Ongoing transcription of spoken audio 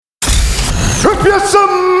up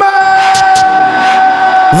your man!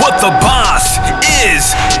 What the boss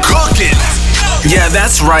is cooking. Yeah,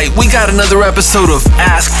 that's right. We got another episode of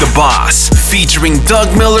Ask the Boss, featuring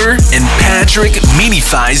Doug Miller and Patrick Meaty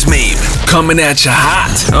Thighs Mabe. Coming at you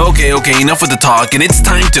hot. Okay, enough with the talk, and it's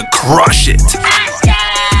time to crush it.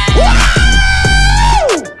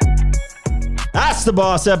 That's the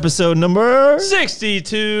Boss, episode number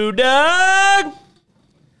 62, Doug.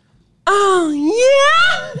 Oh, yeah.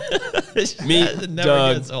 Meet never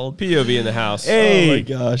Doug, gets old. POV in the house. Hey. Oh, my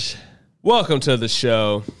gosh. Welcome to the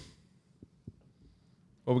show.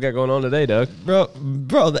 What we got going on today, Doug? Bro,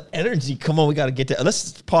 the energy. Come on, we got to get to.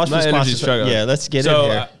 Let's pause for My energy's sponsors. struggling. Yeah, let's get in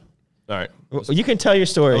here. All right. You can tell your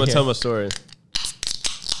story. I'm going to here. tell my story.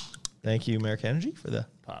 Thank you, American Energy, for the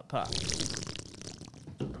Pop.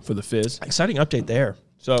 For the fizz. exciting update there.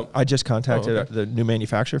 So, I just contacted okay. the new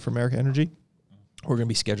manufacturer for American Energy. We're going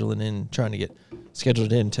to be trying to get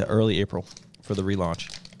scheduled in to early April for the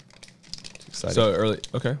relaunch. It's exciting. so early.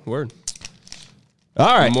 Okay, word. All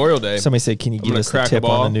right. Memorial Day. Somebody said, can you give gonna us the crack a tip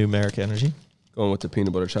ball. on the new American Energy? Going with the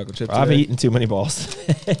peanut butter chocolate chip I've today. eaten too many balls.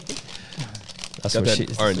 That's Got what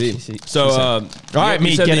that R&D. she So, said. all right, you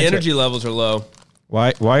Meat, said get the into energy levels are low.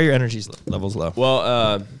 Why are your energy levels low?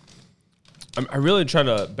 Well, I'm really trying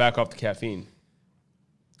to back off the caffeine.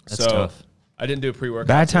 That's so tough. I didn't do a pre-workout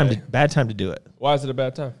Bad time today. to do it Why is it a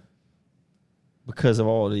bad time? because of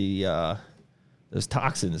all the those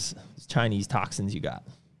toxins, those Chinese toxins you got.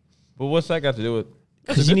 But what's that got to do with?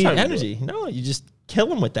 Because you need energy. No, you just kill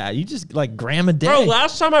them with that. You just like gram a day. Bro,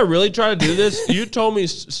 last time I really tried to do this, you told me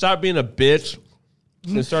stop being a bitch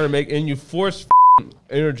and and you forced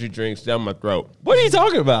energy drinks down my throat. What are you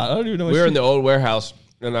talking about? I don't even know. We were in the old warehouse,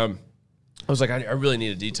 and I was like, I really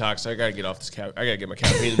need a detox. I gotta get off this. I gotta get my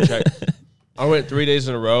caffeine in check. I went 3 days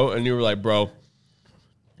in a row, and you were like, bro,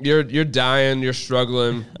 you're dying, you're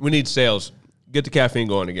struggling. We need sales. Get the caffeine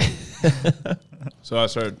going again. So I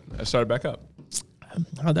started back up.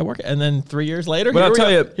 How'd that work? And then 3 years later, But I'll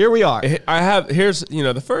tell you, here we are. Here's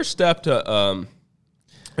the first step to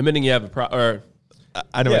admitting you have a problem.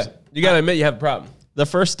 I know. You gotta admit you have a problem. The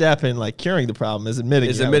first step in like curing the problem is admitting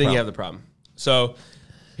You have the problem. So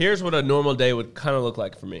here's what a normal day would kind of look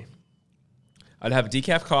like for me. I'd have a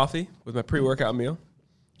decaf coffee with my pre-workout meal,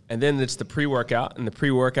 and then it's the pre-workout, and the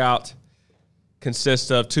pre-workout consists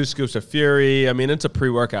of 2 scoops of Fury. I mean, it's a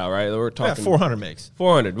pre-workout, right? We're talking 400 mix.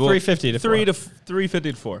 400. Well, 350 to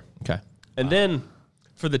 350 to 4. Okay. And then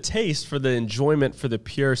for the taste, for the enjoyment, for the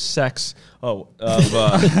pure sex of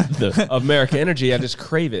American Energy, I just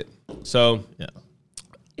crave it. So,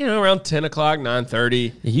 around 10 o'clock,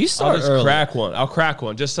 9:30. You start I'll just early. crack one. I'll crack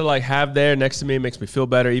one just to like have there next to me. It makes me feel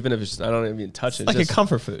better, even if I don't even touch it. Like Just- a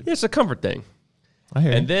comfort food. Yeah, it's a comfort thing. I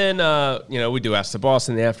hear And then, we do Ask the Boss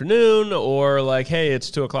in the afternoon, or like, hey, it's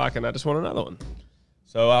 2 o'clock and I just want another one.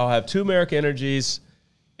 So I'll have 2 American Energies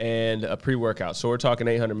and a pre-workout. So we're talking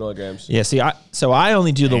 800 milligrams. Yeah, see, I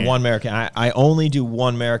only do the one American. I only do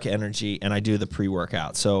one American Energy, and I do the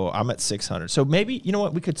pre-workout. So I'm at 600. So maybe, you know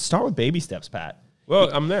what, we could start with baby steps, Pat. Well,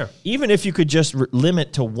 I'm there. Even if you could just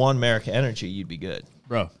limit to one American Energy, you'd be good.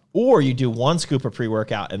 Bro, Or you do 1 scoop of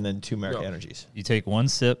pre-workout and then 2 American Energies. you take 1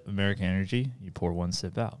 sip American Energy, you pour 1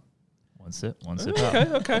 sip out. 1 sip out.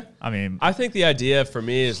 Okay. I mean, I think the idea for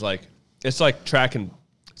me is like, it's like trying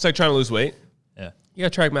to lose weight. yeah. You gotta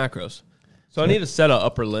track macros. So I need to set an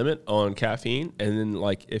upper limit on caffeine, and then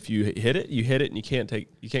like if you hit it, and you can't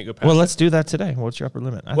go past. Well, it. let's do that today. What's your upper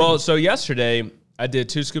limit? So yesterday I did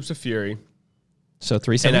 2 scoops of Fury, so and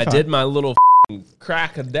 375. I did my little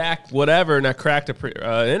crack a dack whatever, and I cracked a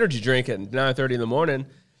energy drink at 9:30 in the morning,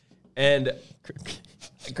 and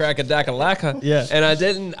crack a dack a lacquer. Yeah. And I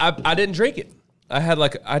didn't drink it.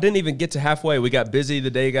 I didn't even get to halfway. We got busy.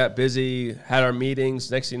 The day got busy. Had our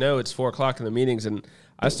meetings. Next thing you know, it's 4 o'clock in the meetings, and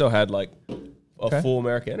I still had like a full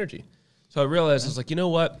American Energy. So I realized I was like, you know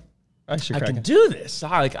what? I should I crack can it. do this.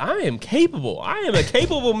 I am capable. I am a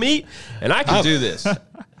capable meat, and I can do this.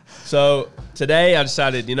 So today I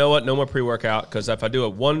decided, you know what? No more pre-workout, because if I do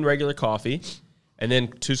 1 regular coffee and then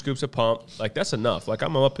 2 scoops of pump, like that's enough. Like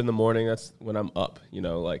I'm up in the morning. That's when I'm up.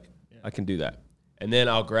 I can do that. And then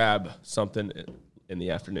I'll grab something in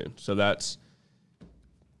the afternoon. So that's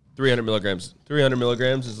 300 milligrams. 300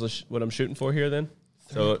 milligrams is what I'm shooting for here then.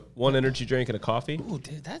 So 1 energy drink and a coffee. Oh,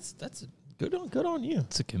 dude, that's good on you.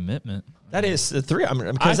 It's a commitment. That is 3. I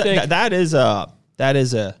mean, because I think- that is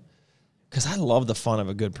a because I love the fun of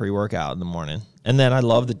a good pre-workout in the morning, and then I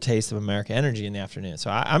love the taste of American Energy in the afternoon. So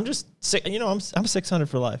I'm just sick. I'm 600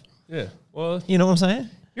 for life. Yeah. Well, You know what I'm saying?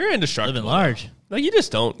 you're indestructible. Living large. Like you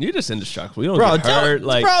just don't. You're just indestructible. You don't Bro, get hurt.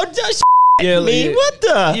 Like just yeah, me. What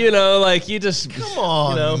the? You know, like you just Come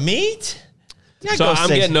on, you know. meat. So I'm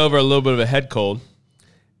getting over a little bit of a head cold,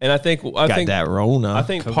 and I think that Rona. I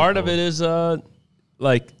think part of it is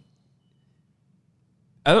like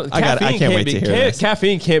I can't wait to hear this.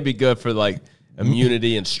 Caffeine can't be good for like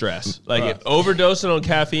immunity and stress. Like overdosing on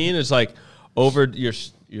caffeine is like over your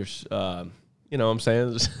you know what I'm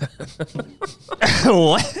saying?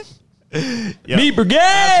 What? Meat brigade!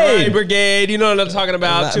 That's right, brigade. You know what I'm talking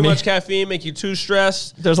about. Too much caffeine make you too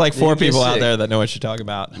stressed. There's like 4 people out there that know what you're talking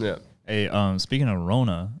about. Yeah. Hey, speaking of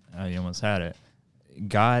Rona, you almost had it.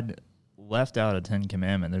 God left out a 10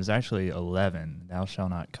 commandment. There's actually 11. Thou shalt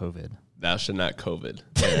not COVID. Thou shalt not COVID.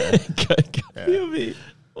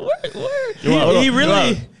 He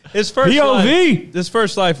really his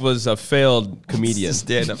first life was a failed comedian,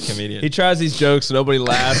 stand-up comedian. He tries these jokes, nobody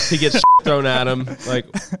laughs. He gets thrown at him. Like,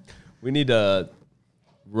 we need to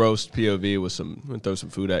roast POV with throw some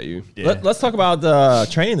food at you. Yeah. Let's talk about the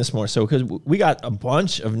training this morning. So, because we got a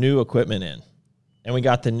bunch of new equipment in, and we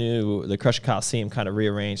got the Crusher Coliseum kind of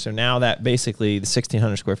rearranged. So now that basically the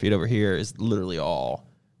 1,600 square feet over here is literally all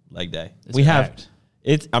leg day.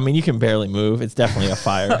 I mean, you can barely move. It's definitely a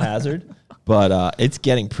fire hazard, but it's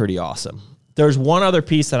getting pretty awesome. There's one other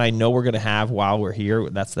piece that I know we're going to have while we're here.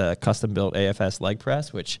 That's the custom built AFS leg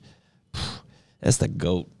press, which that's the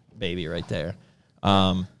GOAT baby right there.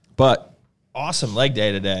 But awesome leg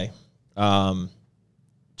day today.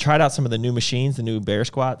 Tried out some of the new machines, the new bear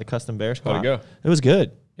squat, the custom bear squat. How'd it go? It was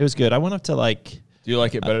good. It was good. I went up to like. Do you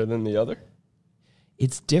like it better than the other?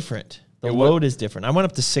 It's different. The load is different. I went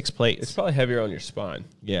up to 6 plates. It's probably heavier on your spine.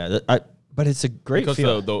 Yeah, but it's a great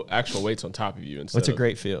feel. Because the actual weight's on top of you. It's a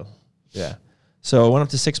great feel. Yeah. So I went up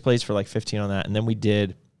to 6 plates for like 15 on that, and then we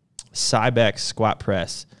did Cybex squat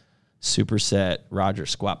press, superset Roger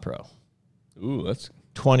Squat Pro. Ooh, that's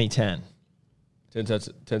 2010. 10 sets.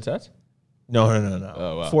 10 sets? No.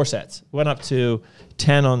 Oh, wow. 4 sets. Went up to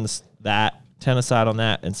 10 on that, 10 aside on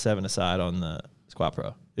that, and 7 aside on the Squat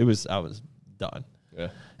Pro. I was done. Yeah.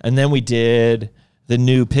 And then we did the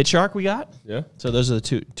new pitch arc we got. Yeah. So those are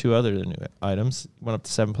the two other new items. Went up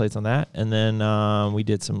to 7 plates on that. And then we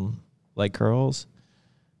did some leg curls.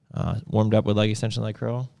 Warmed up with leg extension leg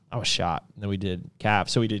curl. I was shot. And then we did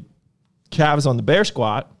calves. So we did calves on the bear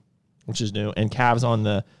squat, which is new, and calves on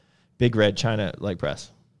the big red China leg press,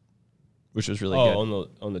 which was really good.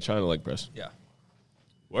 On the China leg press. Yeah.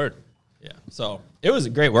 Word. Yeah. So it was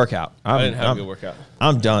a great workout. I didn't have a good workout.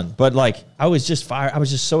 I'm done. But like I was just fired. I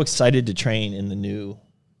was just so excited to train in the new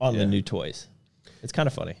toys. It's kind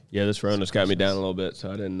of funny. Yeah, this Rona's got me down a little bit,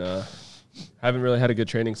 so I didn't haven't really had a good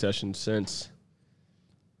training session since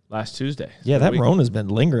last Tuesday. Yeah, that Rona's been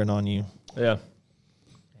lingering on you. Yeah.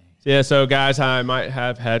 Yeah, so guys, I might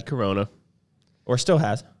have had Corona. Or still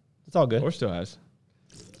has. It's all good. Or still has.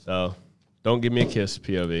 So don't give me a kiss,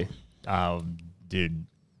 POV. Oh, dude.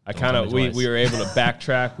 We were able to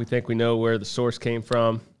backtrack. We think we know where the source came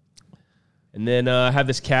from. And then have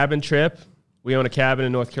this cabin trip. We own a cabin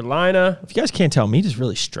in North Carolina. If you guys can't tell, meat is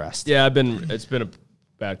really stressed. Yeah, it's been a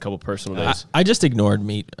bad couple personal days. I just ignored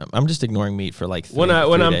meat. I'm just ignoring meat for like 3 when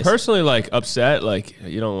I'm days. personally like upset, like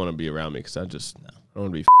you don't want to be around me because I don't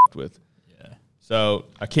want to be with. Yeah. So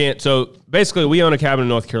I can't. So basically, we own a cabin in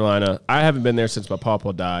North Carolina. I haven't been there since my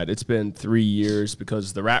pawpaw died. It's been 3 years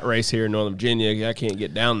because the rat race here in Northern Virginia. I can't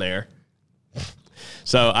get down there.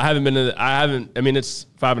 So I haven't been. I mean, it's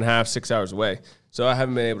 5.5, 6 hours away. So I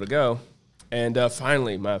haven't been able to go. And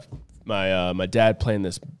finally, my dad planned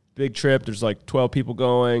this big trip. There's like 12 people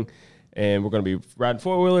going, and we're going to be riding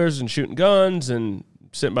 4-wheelers and shooting guns and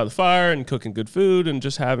sitting by the fire and cooking good food and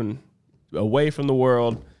just having away from the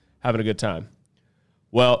world, having a good time.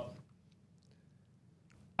 Well,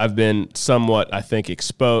 I've been somewhat, I think,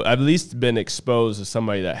 exposed. I've at least been exposed to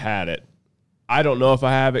somebody that had it. I don't know if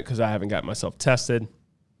I have it because I haven't got myself tested.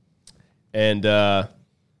 And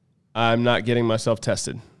I'm not getting myself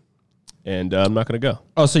tested. And I'm not going to go.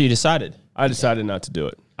 Oh, so you decided? I decided not to do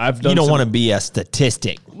it. You don't want to be a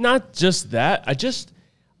statistic. Not just that.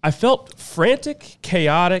 I felt frantic,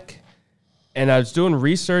 chaotic, and I was doing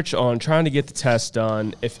research on trying to get the test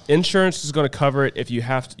done. If insurance is going to cover it, if you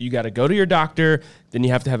got to go to your doctor, then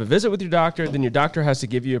you have to have a visit with your doctor, then your doctor has to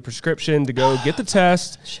give you a prescription to go get the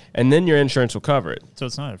test, and then your insurance will cover it. So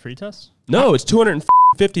it's not a free test? No, it's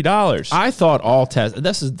 $250. I thought all tests.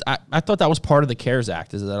 I thought that was part of the CARES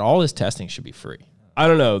Act. Is that all this testing should be free? I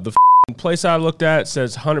don't know. The place I looked at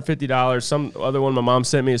says $150. Some other one my mom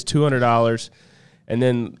sent me is $200. And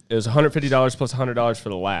then it was $150 plus $100 for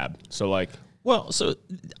the lab. So like, well, so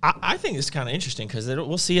I think it's kind of interesting because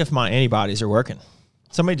we'll see if my antibodies are working.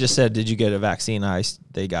 Somebody just said, "Did you get a vaccine?"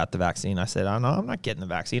 They got the vaccine. I said, "Oh no, I'm not getting the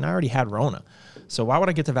vaccine. I already had Rona, so why would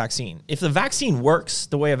I get the vaccine? If the vaccine works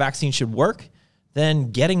the way a vaccine should work,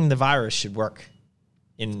 then getting the virus should work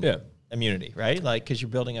in Yeah. immunity, right? Like, because you're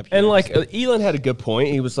building up. And immunity. like Elon had a good point.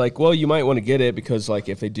 He was like, well, you might want to get it because like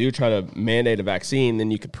if they do try to mandate a vaccine,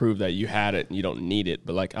 then you could prove that you had it and you don't need it.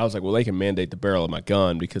 But like I was like, well, they can mandate the barrel of my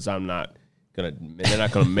gun because they're not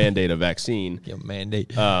gonna mandate a vaccine.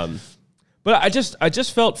 Mandate. But I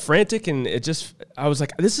just felt frantic, and I was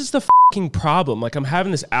like, this is the fucking problem. Like I'm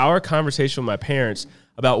having this hour conversation with my parents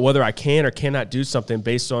about whether I can or cannot do something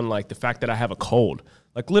based on like the fact that I have a cold.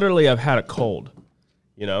 Like literally I've had a cold,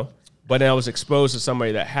 you know? But I was exposed to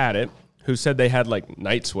somebody that had it who said they had like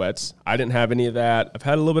night sweats. I didn't have any of that. I've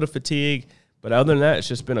had a little bit of fatigue, but other than that, it's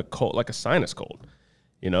just been a cold, like a sinus cold,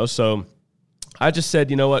 you know? So I just said,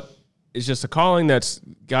 you know what? It's just a calling this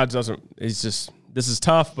is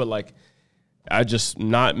tough, but like, I just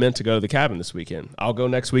not meant to go to the cabin this weekend. I'll go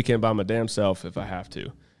next weekend by my damn self if I have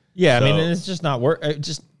to. Yeah, So- I mean, it's just not worth.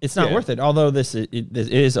 It's not worth it. Although it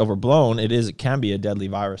is overblown, it can be a deadly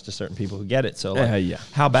virus to certain people who get it. So, like, Yeah,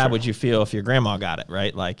 how bad would you feel if your grandma got it?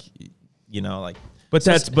 Right, like, you know, like. But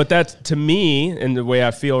that's to me, and the way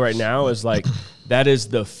I feel right now is like that is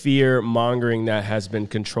the fear mongering that has been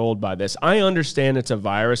controlled by this. I understand it's a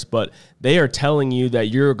virus, but they are telling you that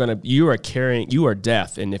you are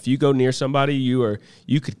death, and if you go near somebody,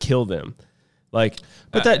 you could kill them. Like,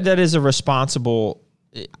 But that is a responsible.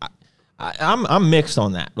 I'm mixed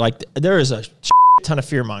on that. Like, there is a ton of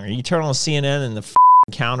fear mongering. You turn on CNN and the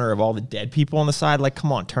counter of all the dead people on the side. Like,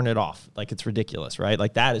 come on, turn it off. Like, it's ridiculous, right?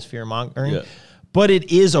 Like, that is fear mongering. Yeah. But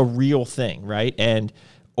it is a real thing, right? And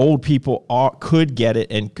old people could get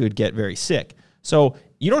it and could get very sick. So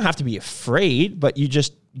you don't have to be afraid, but you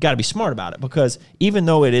just got to be smart about it, because even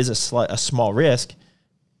though it is a small risk,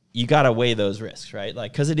 you got to weigh those risks, right?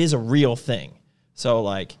 Like, because it is a real thing. So,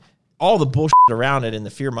 like, all the bullshit around it and the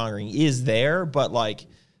fear mongering is there, but, like,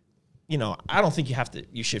 you know, I don't think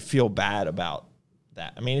you should feel bad about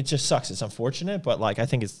that. I mean, it just sucks. It's unfortunate, but, like, I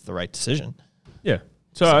think it's the right decision. yeah.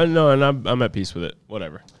 So I know, and I'm at peace with it.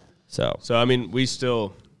 Whatever. So I mean,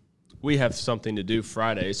 we have something to do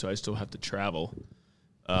Friday, so I still have to travel,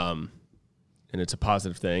 and it's a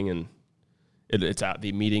positive thing, and it's out.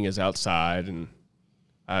 The meeting is outside, and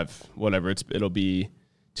it'll be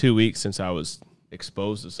 2 weeks since I was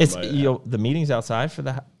exposed to somebody. the meeting's outside for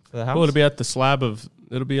the house. Well, it'll be at the slab of.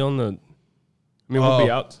 It'll be on the. I mean, we'll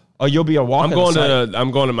be out. Oh, you'll be walking.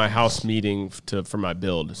 I'm going to my house meeting for my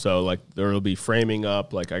build. So like there will be framing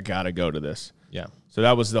up. Like I gotta go to this. Yeah. So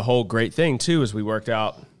that was the whole great thing too, is we worked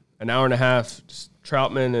out an hour and a half, just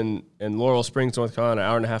Troutman and Laurel Springs, North Carolina, an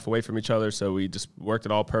hour and a half away from each other. So we just worked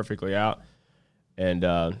it all perfectly out. And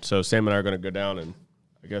so Sam and I are going to go down and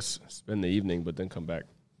I guess spend the evening, but then come back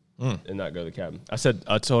and not go to the cabin.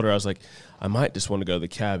 I told her, I was like, I might just want to go to the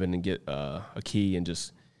cabin and get a key and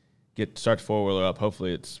just start the four-wheeler up.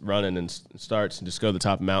 Hopefully it's running and starts, and just go to the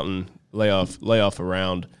top of the mountain, lay off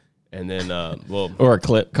around, and then we'll Or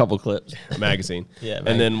couple clips. a magazine. Yeah,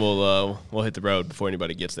 and then we'll hit the road before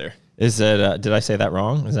anybody gets there. Is it? Did I say that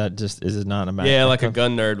wrong? Is it not a magazine? Yeah, like a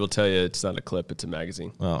gun nerd will tell you it's not a clip, it's a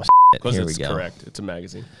magazine. Oh, Because here it's we go. correct. It's a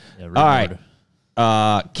magazine. Yeah, All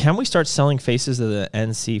right. Can we start selling faces of the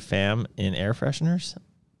NC fam in air fresheners?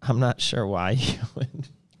 I'm not sure why you would.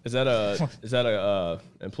 Is that a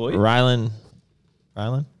employee? Rylan?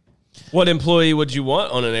 What employee would you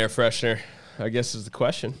want on an air freshener? I guess is the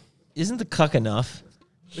question. Isn't the cuck enough?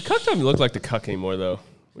 The cuck doesn't look like the cuck anymore, though.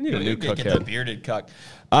 We need a new cuck Get the head. bearded cuck.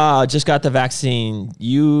 Just got the vaccine.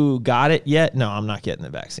 You got it yet? No, I'm not getting the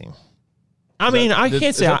vaccine. I can't say.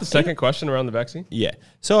 Is that the second question around the vaccine? Yeah.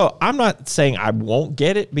 So I'm not saying I won't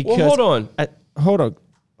get it because. Well, hold on.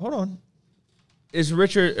 Hold on. Is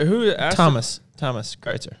Richard who asked Thomas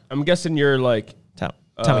Kreitzer. I'm guessing you're like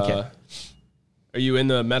Tommy K. Are you in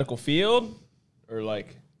the medical field or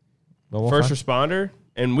like Well, first fine. responder?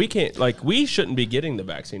 And we shouldn't be getting the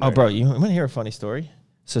vaccine. Oh, right bro, now. you want to hear a funny story?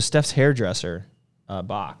 So Steph's hairdresser,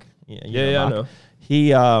 Bach. You Yeah, Bach? I know.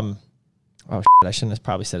 He, I shouldn't have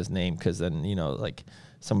probably said his name because then, like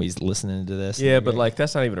somebody's listening to this. Yeah, but like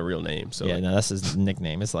that's not even a real name. So Yeah, like, no, that's his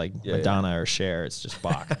nickname. It's like Yeah, Madonna or Cher. It's just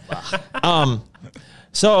Bach.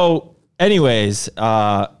 So anyways,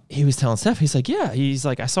 he was telling Steph, he's like, yeah, he's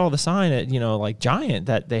like, I saw the sign at, like Giant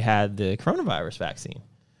that they had the coronavirus vaccine.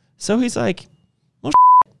 So he's like, well,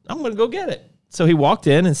 I'm going to go get it. So he walked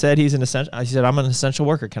in and said he's an essential. He said, I'm an essential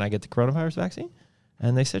worker. Can I get the coronavirus vaccine?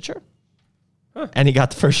 And they said, sure. Huh. And he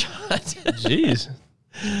got the first shot. jeez.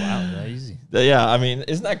 Wow, that easy. Yeah, I mean,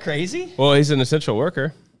 isn't that crazy? Well, he's an essential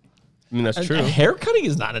worker. I mean, that's true. Hair cutting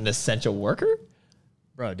is not an essential worker.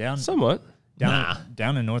 Bro, down Somewhat.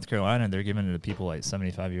 in North Carolina, they're giving it to people like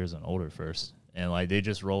 75 years and older first. and like they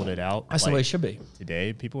just rolled it out. That's like, the way it should be.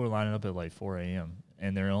 Today, people were lining up at like 4 a.m.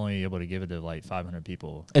 and they're only able to give it to like 500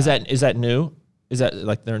 people. Is that new? Is that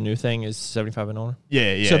like their new thing? Is 75 and older?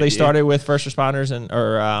 Yeah. So they started with first responders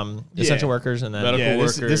or essential workers, and then Medical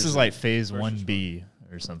This workers. is like phase 1B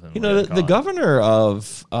or something. you know the governor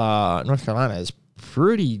of North Carolina is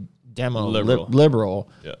pretty liberal.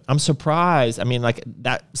 Yeah. I'm surprised. I mean, like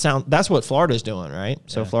that's what Florida's doing, right?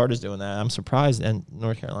 So Florida's doing that. I'm surprised, and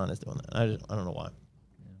North Carolina's doing that. I don't know why.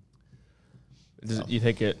 You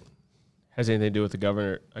think it has anything to do with the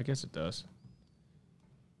governor? I guess it does.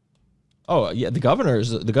 Oh yeah, the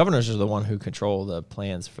governors are the one who control the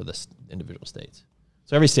plans for the individual states.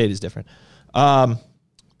 So every state is different.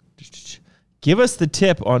 Give us the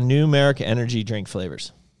tip on new America Energy drink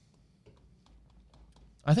flavors.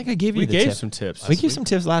 I think I gave you. We the gave tip. some tips. We gave some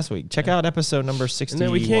tips last week. Check out episode number 60. And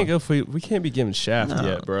then we can't go. We can't be giving shaft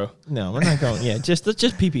yet, bro. No, we're not going. Yeah, just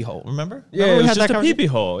pee-pee hole. Remember? Yeah, Remember it we was had just that a conversation? pee-pee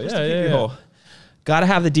hole. Just Yeah, a yeah, pee-pee yeah. hole. Got to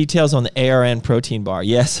have the details on the ARN protein bar.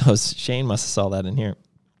 Yes, Shane must have saw that in here.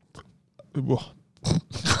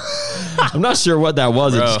 I'm not sure what that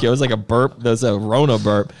was. It was like a burp. There's a Rona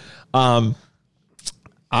burp. We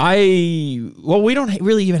don't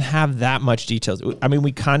really even have that much details. I mean,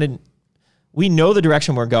 we know the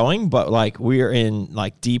direction we're going, but like we're in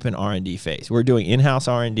like deep in R&D phase. We're doing in-house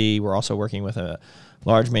R&D. We're also working with a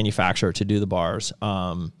large manufacturer to do the bars.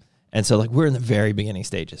 And so like we're in the very beginning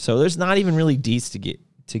stages. So there's not even really deets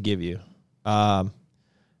to give you.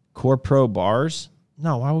 Core Pro bars.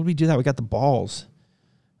 No, why would we do that? We got the balls.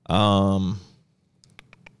 I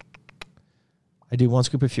do 1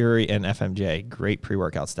 scoop of Fury and FMJ. Great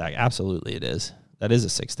pre-workout stack. Absolutely it is. That is a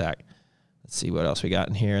 6-stack. Let's see what else we got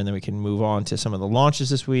in here, and then we can move on to some of the launches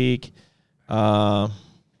this week.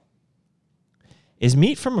 Is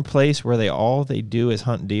meat from a place where they do is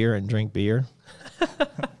hunt deer and drink beer?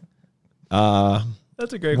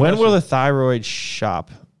 That's a great When question. will the thyroid shop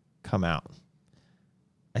come out?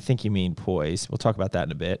 I think you mean Poise. We'll talk about that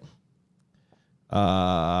in a bit.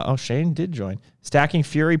 Shane did join. Stacking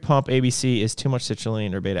Fury Pump ABC is too much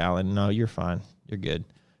citrulline or beta-alanine. No, you're fine. You're good.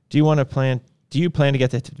 Do you plan to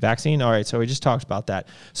get the vaccine? All right, so we just talked about that.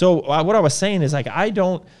 So what I was saying is like I'm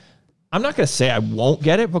not going to say I won't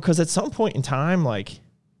get it because at some point in time, like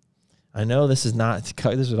I know this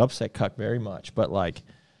would upset Cuck very much, but like,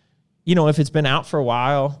 you know, if it's been out for a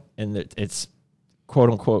while and it's quote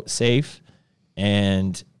unquote safe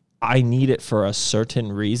and I need it for a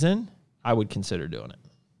certain reason, I would consider doing it.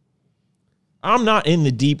 I'm not in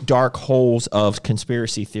the deep, dark holes of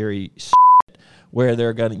conspiracy theory where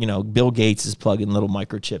they're going to, Bill Gates is plugging little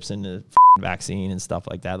microchips into the vaccine and stuff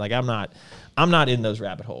like that. Like I'm not in those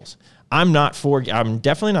rabbit holes. I'm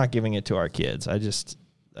definitely not giving it to our kids. I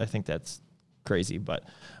think that's crazy, but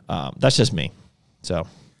that's just me. So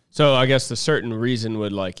I guess the certain reason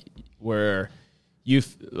would like where you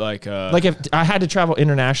like if I had to travel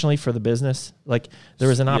internationally for the business, like there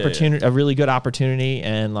was an opportunity, a really good opportunity,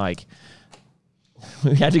 and like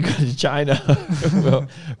we had to go to China. Well,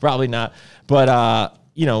 probably not, but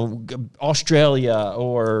Australia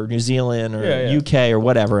or New Zealand or UK or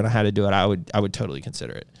whatever, and I had to do it. I would totally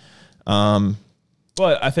consider it.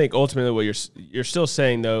 But I think ultimately what you're still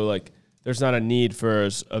saying though, like there's not a need for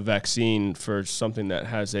a vaccine for something that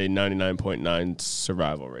has a 99.9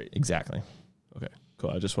 survival rate. Exactly. Okay,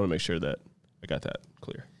 cool. I just want to make sure that I got that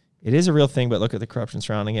clear. It is a real thing, but look at the corruption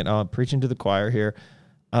surrounding it. Preaching to the choir here.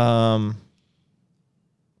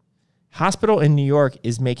 Hospital in New York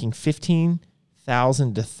is making $15,000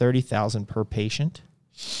 to $30,000 per patient.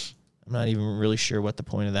 I'm not even really sure what the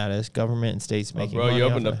point of that is. Government and states making money. Bro, you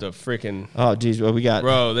opened off up the freaking. Oh, geez, what we got?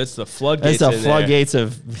 Bro, that's the floodgates. That's the floodgates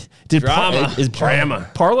of Drama. Is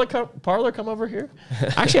Drama. Parlor come over here?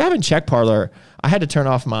 Actually, I haven't checked Parlor. I had to turn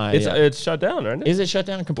off my. It's shut down, right? Is it shut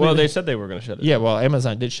down completely? Well, they said they were going to shut it. Yeah, well,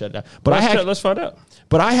 Amazon did shut it down, but let's find out.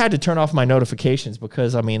 But I had to turn off my notifications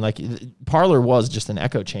because I mean, like, Parlor was just an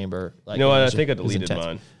echo chamber. Like, You know what? I was think I it was deleted intense.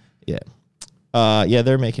 mine. Yeah.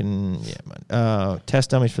 They're making test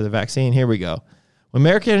dummies for the vaccine. Here we go. When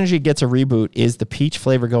American Energy gets a reboot, is the peach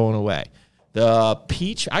flavor going away? The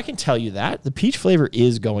peach, I can tell you that. The peach flavor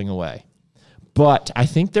is going away. But I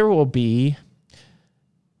think there will be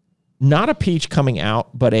not a peach coming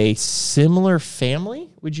out, but a similar family.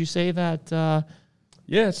 Would you say that?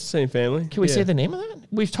 Yeah, it's the same family. Can we say the name of that?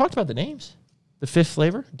 We've talked about the names. The fifth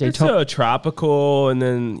flavor? It's a tropical, and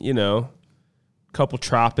then, a couple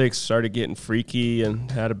tropics started getting freaky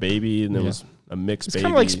and had a baby, and there was a mixed baby. It's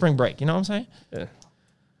kind of like spring break. You know what I'm saying? Yeah.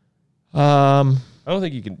 Um, I don't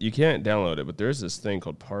think you can't download it, but there is this thing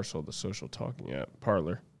called Parcel, the social talking app,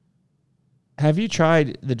 Parlor. Have you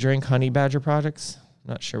tried the Drink Honey Badger products?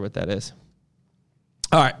 Not sure what that is.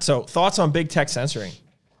 All right. So thoughts on big tech censoring?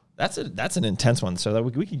 That's an intense one. So that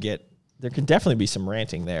we could get, there can definitely be some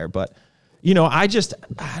ranting there, but I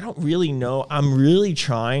don't really know. I'm really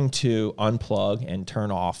trying to unplug and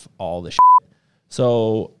turn off all the shit.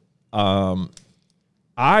 So,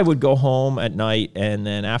 I would go home at night, and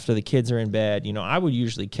then after the kids are in bed, I would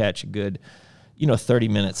usually catch a good, 30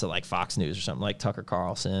 minutes of like Fox News or something, like Tucker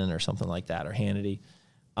Carlson or something like that, or Hannity.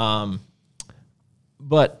 And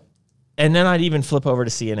then I'd even flip over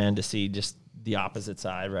to CNN to see just the opposite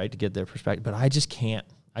side, right, to get their perspective. But I just can't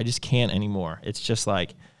anymore. It's just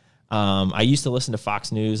like, I used to listen to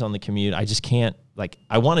Fox News on the commute. I just can't,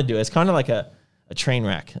 I want to do it. It's kind of like a train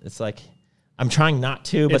wreck. It's like, I'm trying not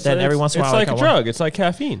to, but then every once in a while, it's like a drug. It's like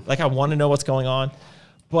caffeine. I want to know what's going on.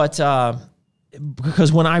 But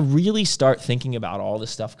because when I really start thinking about all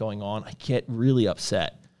this stuff going on, I get really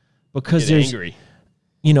upset because there's angry.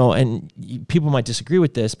 And people might disagree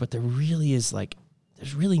with this, but there really is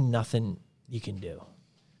there's really nothing you can do.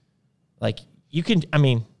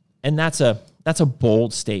 And that's a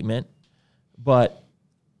bold statement, but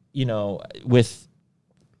with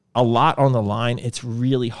a lot on the line, it's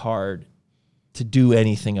really hard to do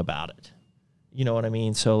anything about it. You know what I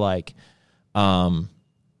mean? So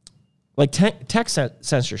tech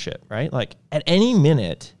censorship, right? Like at any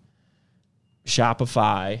minute,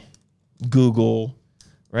 Shopify, Google,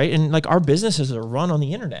 right? And our businesses are run on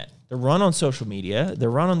the internet. They're run on social media. They're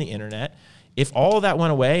run on the internet. If all of that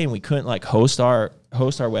went away and we couldn't host our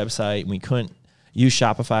website, and we couldn't use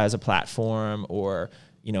Shopify as a platform, or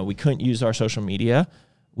we couldn't use our social media,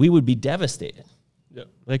 we would be devastated. Yep.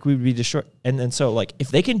 We would be destroyed. And then so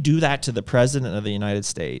if they can do that to the president of the United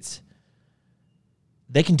States,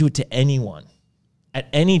 they can do it to anyone at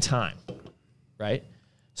any time, right?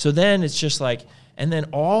 So then it's just and then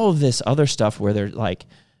all of this other stuff where they're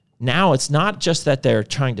now it's not just that they're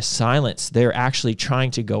trying to silence, they're actually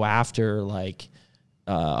trying to go after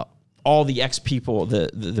all the ex-people,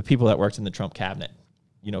 the people that worked in the Trump cabinet.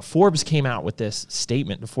 Forbes came out with this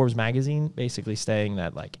statement, the Forbes magazine, basically saying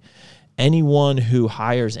that anyone who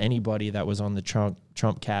hires anybody that was on the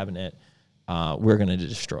Trump cabinet, we're going to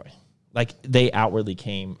destroy. They outwardly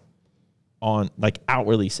came on,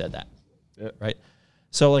 outwardly said that, right?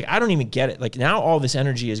 So I don't even get it. Now all this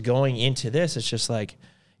energy is going into this. It's just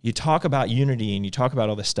you talk about unity and you talk about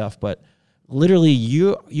all this stuff, but literally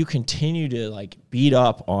you continue to beat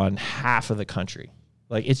up on half of the country.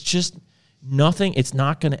 It's just nothing. It's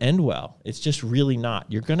not going to end well. It's just really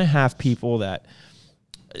not. You're going to have people that,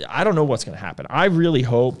 I don't know what's going to happen. I really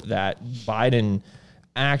hope that Biden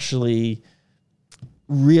actually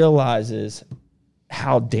realizes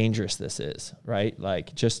how dangerous this is, right?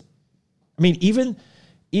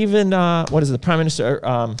 Even what is it, the Prime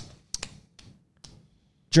Minister,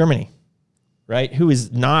 Germany, right? Who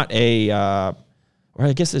is not or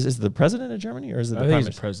I guess is the president of Germany, or is it the Prime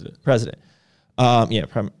Minister? President? President.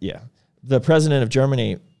 The president of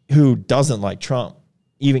Germany, who doesn't like Trump,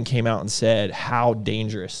 even came out and said how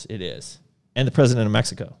dangerous it is. And the president of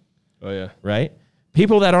Mexico. Oh, yeah. Right?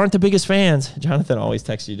 People that aren't the biggest fans, Jonathan always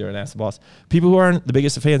texts you during Ask the Boss, people who aren't the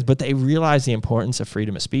biggest of fans, but they realize the importance of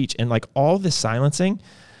freedom of speech. And all this silencing,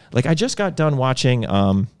 I just got done watching,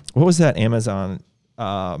 what was that Amazon,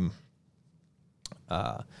 The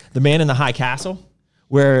Man in the High Castle,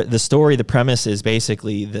 where the premise is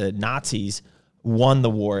basically the Nazis won the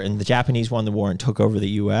war and the Japanese won the war and took over the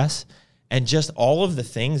U.S., and just all of the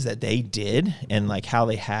things that they did, and how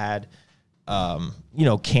they had,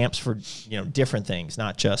 camps for, different things,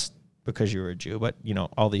 not just because you were a Jew, but,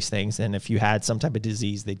 all these things. And if you had some type of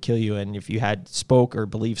disease, they'd kill you. And if you spoke or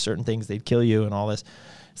believed certain things, they'd kill you, and all this.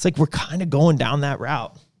 It's we're kind of going down that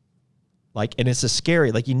route. And it's a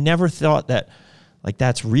scary, you never thought that,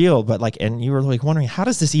 that's real, but and you were wondering, how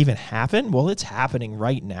does this even happen? Well, it's happening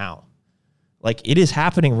right now. It is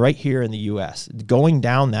happening right here in the U.S., going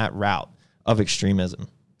down that route of extremism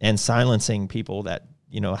and silencing people that,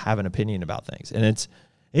 have an opinion about things. And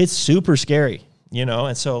it's super scary,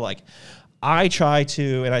 And so I try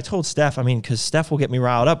to, and I told Steph, because Steph will get me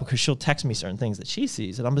riled up because she'll text me certain things that she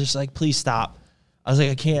sees. And I'm just please stop. I was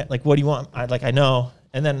I can't, what do you want? I know.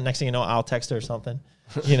 And then next thing you know, I'll text her something,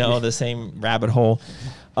 the same rabbit hole.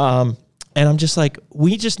 And I'm just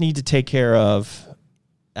we just need to take care of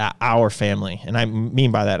our family. And I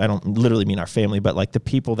mean by that, I don't literally mean our family, but the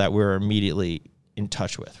people that we're immediately in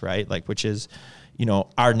touch with, right? Which is,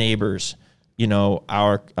 our neighbors,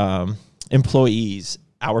 our employees,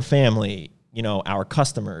 our family, our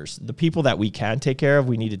customers, the people that we can take care of,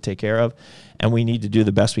 we need to take care of, and we need to do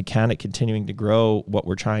the best we can at continuing to grow what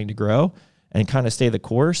we're trying to grow and kind of stay the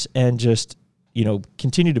course and just,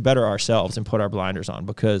 continue to better ourselves and put our blinders on,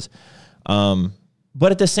 because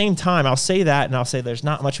But at the same time, I'll say that, and I'll say there's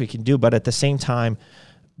not much we can do. But at the same time,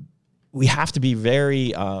 we have to be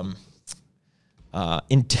very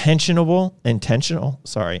intentional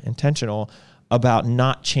about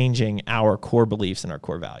not changing our core beliefs and our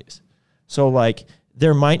core values. So like,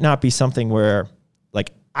 there might not be something where,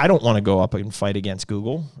 like, I don't want to go up and fight against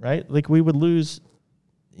Google, right? Like, we would lose,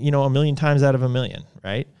 a million times out of a million,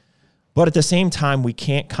 right? But at the same time, we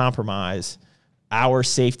can't compromise our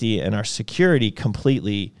safety and our security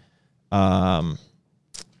completely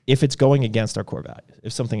if it's going against our core values,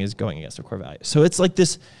 if something is going against our core values. So it's like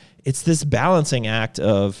this balancing act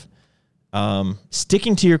of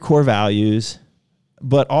sticking to your core values,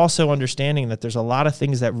 but also understanding that there's a lot of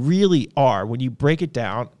things that really are, when you break it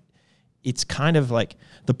down, it's kind of like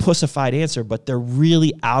the pussified answer, but they're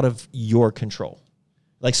really out of your control.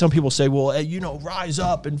 Like, some people say, well, rise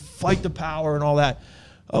up and fight the power and all that.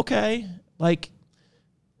 Okay. Like,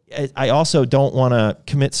 I also don't want to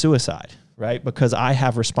commit suicide, right? Because I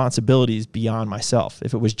have responsibilities beyond myself.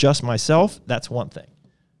 If it was just myself, that's one thing,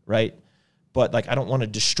 right? But like, I don't want to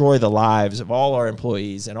destroy the lives of all our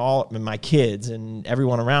employees and my kids and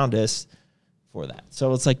everyone around us for that.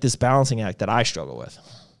 So it's like this balancing act that I struggle with.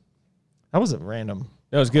 That was a random.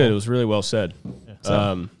 That was good. It was really well said.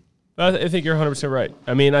 Yeah. I think you're 100% right.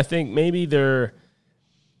 I mean, I think maybe there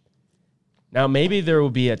will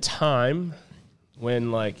be a time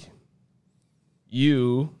when, like,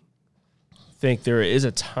 you think there is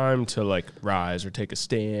a time to, like, rise or take a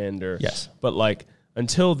stand, or yes. But like,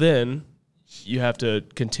 until then, you have to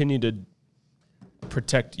continue to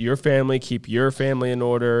protect your family, keep your family in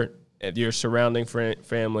order, your surrounding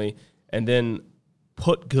family, and then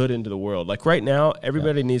put good into the world. Like, right now,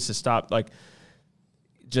 everybody needs to stop, like,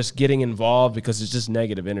 just getting involved because it's just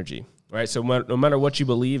negative energy, right? So no matter what you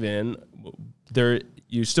believe in,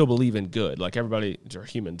 you still believe in good. Like, everybody are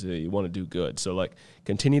humans, you want to do good. So like,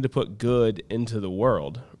 continue to put good into the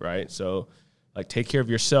world, right? So like, take care of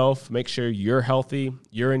yourself, make sure you're healthy,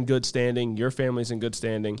 you're in good standing, your family's in good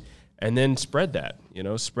standing, and then spread that,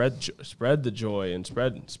 spread the joy and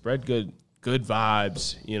spread good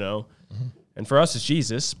vibes, Mm-hmm. And for us, it's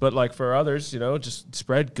Jesus, but like for others, just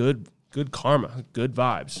spread good karma, good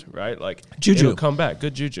vibes, right? Like, juju. It'll come back,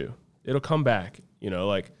 good juju. It'll come back,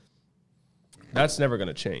 like, that's never going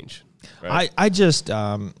to change. Right? I just,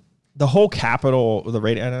 the whole Capitol, the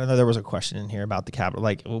rating, I know there was a question in here about the Capitol.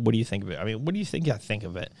 Like, what do you think of it? I mean, what do you think I think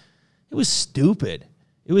of it? It was stupid.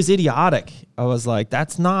 It was idiotic. I was like,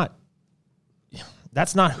 that's not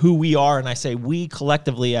who we are. And I say, we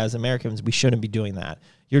collectively as Americans, we shouldn't be doing that.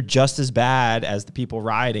 You're just as bad as the people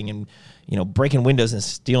rioting and, breaking windows and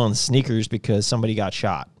stealing sneakers because somebody got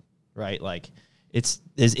shot, right? Like, it's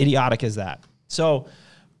as idiotic as that. So,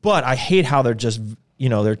 but I hate how they're just,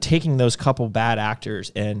 they're taking those couple bad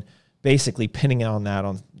actors and basically pinning on that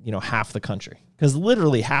on, half the country. Because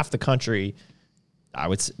literally half the country, I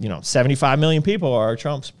would, 75 million people are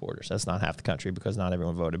Trump supporters. That's not half the country because not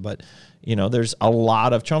everyone voted. But, there's a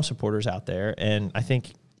lot of Trump supporters out there. And I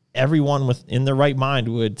think everyone within their right mind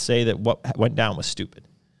would say that what went down was stupid,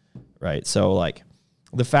 right? So, like,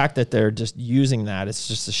 the fact that they're just using that, it's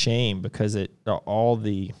just a shame because all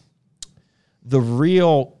the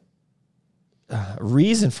real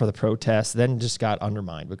reason for the protest then just got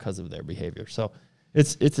undermined because of their behavior. So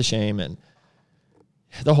it's a shame, and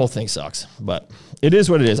the whole thing sucks, but it is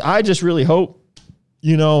what it is. I just really hope,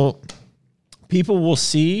 people will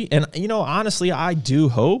see, and honestly, I do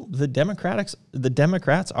hope the Democrats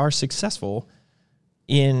are successful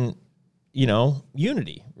in,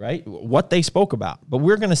 unity, right? What they spoke about, but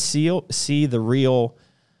we're going to see the real,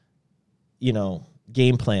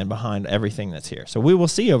 game plan behind everything that's here. So we will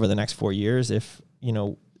see over the next 4 years if,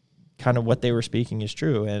 kind of what they were speaking is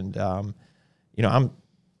true. And, I'm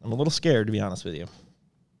a little scared, to be honest with you,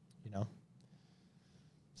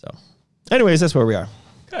 So anyways, that's where we are.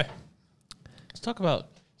 Okay. Let's talk about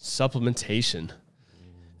supplementation,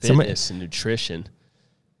 fitness, and nutrition.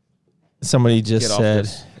 Somebody just said,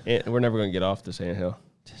 we're never going to get off this anthill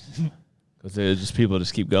because just people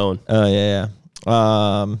just keep going. Oh, yeah.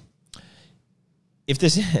 If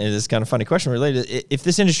this is kind of funny question related, if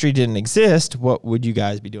this industry didn't exist, what would you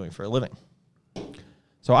guys be doing for a living?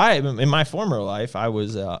 So in my former life, I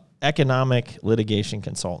was an economic litigation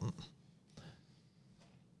consultant.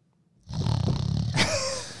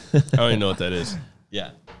 I don't even know what that is.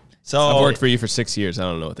 Yeah. So I've worked for you for 6 years. I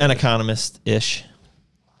don't know what that is. An economist-ish.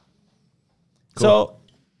 Cool. So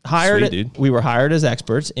we were hired as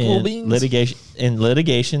experts in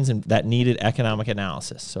litigations and that needed economic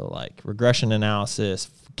analysis. So like regression analysis,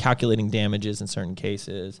 calculating damages in certain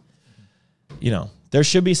cases, there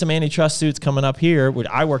should be some antitrust suits coming up here.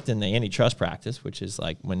 I worked in the antitrust practice, which is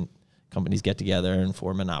like when companies get together and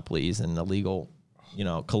form monopolies and illegal,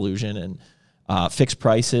 collusion and fix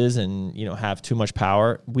prices and, have too much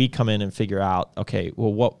power. We come in and figure out, okay,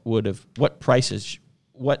 well, what prices,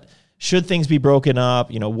 what should things be broken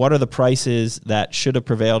up? What are the prices that should have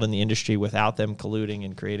prevailed in the industry without them colluding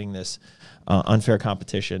and creating this unfair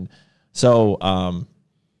competition? So, I'm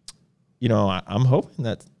hoping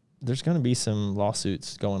that there's going to be some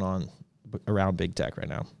lawsuits going on around big tech right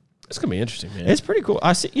now. It's going to be interesting, man. It's pretty cool.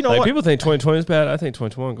 I see. What? People think 2020 is bad. I think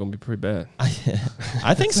 2021 is going to be pretty bad.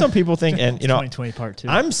 I think some people think, and 2020 part 2.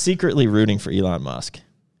 I'm secretly rooting for Elon Musk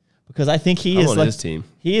because I think I'm on his team.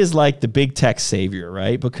 He is like the big tech savior,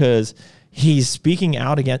 right? Because he's speaking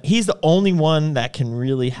out again. He's the only one that can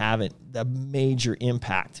really have a major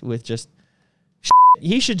impact with just.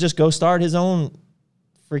 He should just go start his own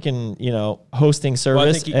freaking hosting service. Well,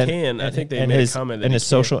 I think he can. I think they made a comment that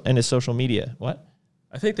and his social media. What?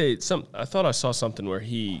 I think I thought I saw something where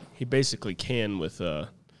he basically can with dude,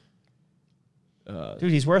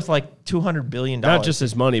 he's worth like $200 billion. not just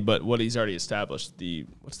his money, but what he's already established.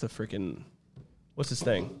 What's his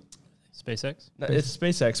thing? SpaceX? No, it's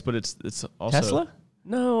SpaceX, but it's also Tesla?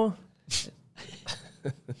 No.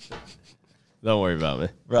 Don't worry about me.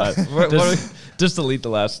 Right. Just delete the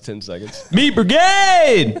last 10 seconds. Meat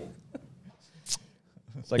Brigade.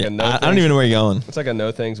 It's like I don't even know where you're going. It's like I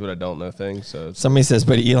know things, but I don't know things. So Somebody says,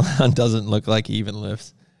 but Elon doesn't look like he even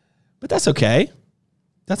lifts. But that's okay.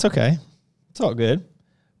 That's okay. It's all good.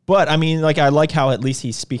 But I mean, I like how at least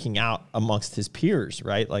he's speaking out amongst his peers,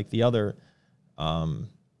 right? Like the other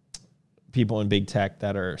people in big tech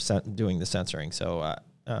that are doing the censoring. So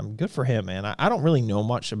good for him, man. I don't really know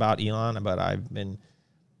much about Elon, but I've been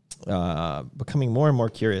becoming more and more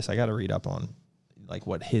curious. I got to read up on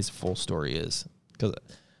what his full story is because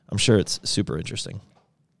I'm sure it's super interesting.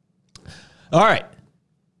 All right.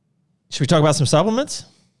 Should we talk about some supplements?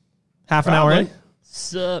 Half an hour in?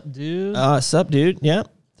 Sup, dude? Sup, dude. Yeah.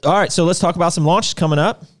 All right. So let's talk about some launches coming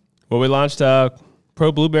up. Well, we launched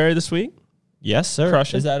Pro Blueberry this week. Yes, sir.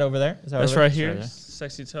 Crushing. Is that over there? Is that That's over right there? here. there.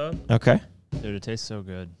 Sexy tub. Okay. Dude, it tastes so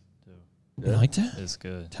good. Dude. You liked it? It's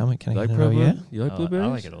good. Tell me, can I You like get a Pro no Blue? yeah? You like Oh, blueberries? I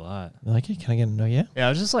like it a lot. You like it? Can I get a no yeah? Yeah, I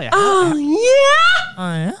was just like, yeah. oh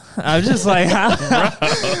yeah. I was just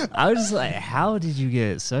like, how did you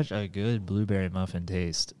get such a good blueberry muffin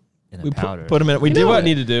taste in a We powder? put them in. We You did know what what I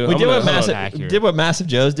need to do? We I'm did gonna- what hold on. massive Accurate. did what Massive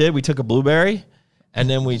Joe's did. We took a blueberry, and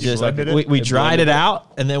then we just blended it? we It dried blended it it?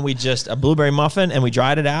 out, and then we just a blueberry muffin, and we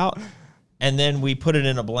dried it out, and then we put it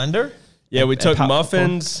in a blender. Yeah, we and took pop-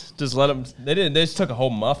 muffins. Just let them. They didn't. They just took a whole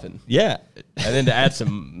muffin, Yeah. and then to add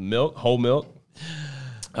some milk, whole milk.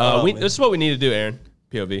 Man. This is what we need to do, Aaron.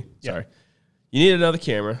 POV. Sorry. You need another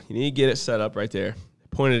camera. You need to get it set up right there,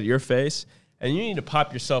 pointed at your face, and you need to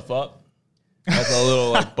pop yourself up as a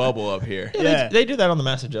little bubble up here. Yeah, they do that on the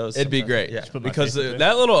Massive Joe's. It'd be sometimes. great. Yeah. Because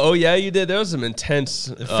that little oh yeah you did, there was some intense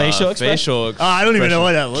facial expression? Oh, I don't even know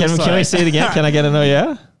what that looks Can we see it again? Can I get a no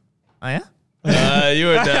yeah? Oh, yeah? You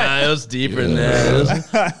were it was deeper than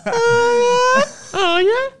that.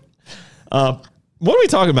 Oh yeah. What are we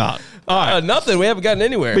talking about? All right. Nothing. We haven't gotten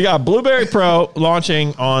anywhere. We got Blueberry Pro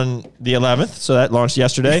launching on the 11th, so that launched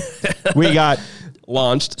yesterday. We got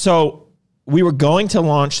launched. so we were going to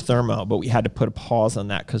launch Thermo, but we had to put a pause on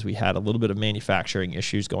that because we had a little bit of manufacturing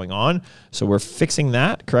issues going on. So we're fixing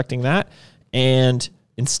that, correcting that, and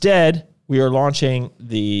instead we are launching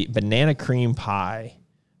the Banana Cream Pie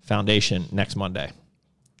Foundation next Monday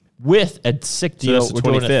with a sick deal. that's the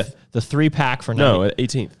We're doing 25th. the 3-pack for No,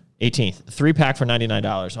 18th. 18th, 3-pack for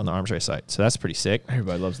 $99 on the Arms Race site. So that's pretty sick.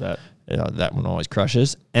 Everybody loves that. That one always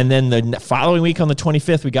crushes. And then the following week on the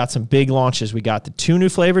 25th, we got some big launches. We got the 2 new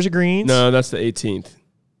flavors of greens. No, that's the 18th.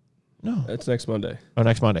 No. That's next Monday. Oh,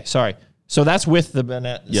 next Monday. Sorry. So that's with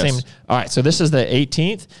the Yes. same. All right. So this is the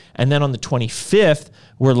 18th. And then on the 25th,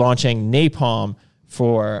 we're launching Napalm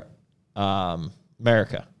for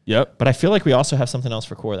America. Yep. But I feel like we also have something else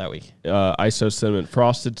for Core that week. ISO cinnamon,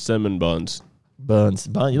 frosted cinnamon buns. Buns.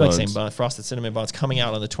 You like saying Buns. bun. Frosted cinnamon buns coming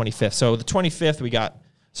out on the 25th. So the 25th, we got.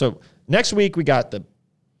 So next week, we got the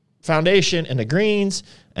foundation and the greens.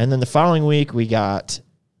 And then the following week, we got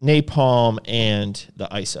Napalm and the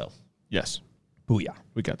ISO. Yes. Booyah.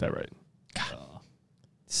 We got that right.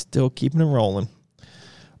 Still keeping it rolling.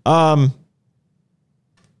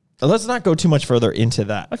 Let's not go too much further into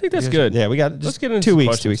that. I think that's good. Yeah, we got Let's just get into 2 some weeks.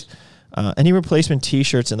 questions. 2 weeks. Any replacement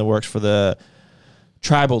T-shirts in the works for the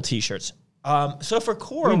tribal T-shirts? So for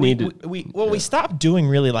Core, we stopped doing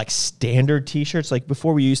really like standard T-shirts. Like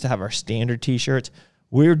before, we used to have our standard T-shirts.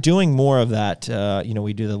 We're doing more of that.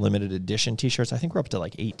 We do the limited edition T-shirts. I think we're up to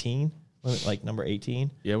like 18 like number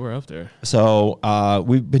 18. Yeah, we're up there. So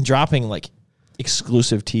we've been dropping like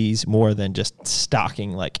exclusive tees more than just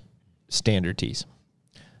stocking like standard tees.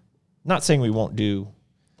 Not saying we won't do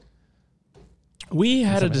We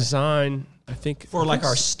had a design, I think, for like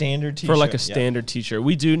our standard t-shirt. for like a standard T-shirt.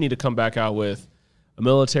 We do need to come back out with a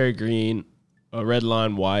military green, a red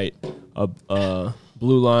line white, a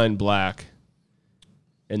blue line black,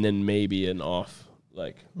 and then maybe an off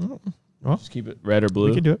like Well, just keep it red or blue.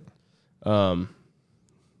 we could do it.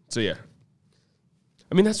 So yeah,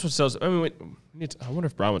 I mean that's what sells. I mean, I wonder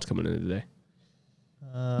if Brownwood's coming in today.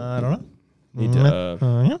 I don't know. Need to,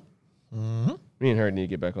 Yeah. me and her need to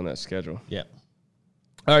get back on that schedule. Yeah.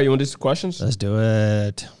 All right, you want to do some questions? Let's do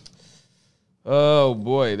it. Oh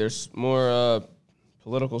boy, there's more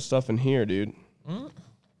political stuff in here, dude. I'm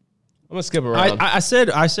gonna skip around. I said,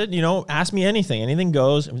 ask me anything. Anything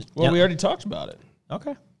goes. Well, we already talked about it.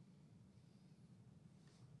 Okay.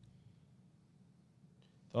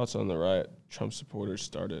 Thoughts on the riot Trump supporters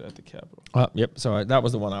started at the Capitol. Yep. So that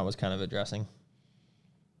was the one I was kind of addressing.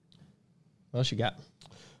 What else you got?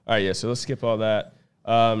 All right, yeah. So let's skip all that.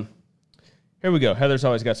 Here we go. Heather's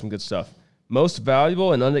always got some good stuff. Most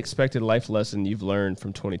valuable and unexpected life lesson you've learned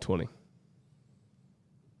from 2020.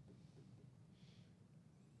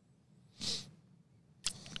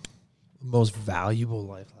 Most valuable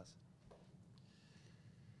life lesson.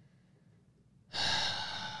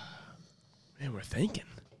 Man, we're thinking.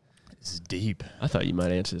 This is deep. I thought you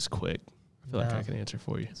might answer this quick. I feel like I can answer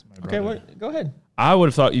for you. Okay, go ahead. I would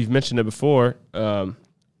have thought you've mentioned it before. The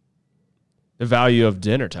value of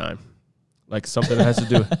dinner time, like something that has to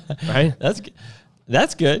do, right?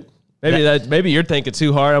 That's good. Maybe you're thinking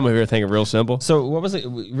too hard. I'm over here thinking real simple. So what was it?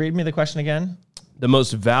 Read me the question again. The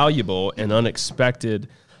most valuable and unexpected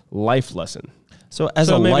life lesson. So as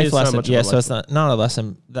So a maybe life it's not lesson, much of a yeah. life So it's not a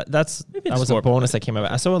lesson. That it's was more a bonus that came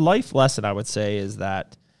out. So a life lesson, I would say, is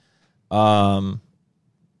that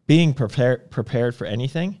being prepared for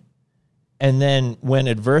anything, and then when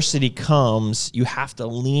adversity comes, you have to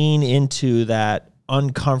lean into that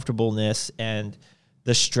uncomfortableness and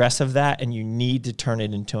the stress of that, and you need to turn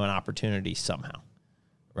it into an opportunity somehow,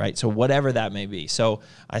 right? So whatever that may be. So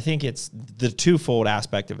I think it's the twofold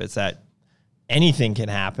aspect of it. It's that anything can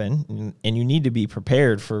happen, and you need to be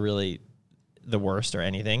prepared for really the worst or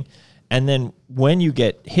anything. And then when you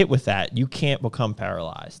get hit with that, you can't become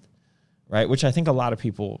paralyzed, right? Which I think a lot of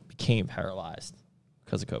people became paralyzed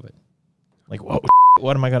because of COVID. Like,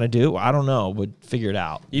 what am I going to do? I don't know, but figure it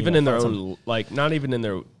out. Even in their own, like, not even in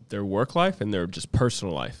their work life, in their just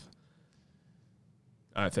personal life.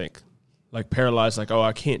 I think. Like, paralyzed, like, oh,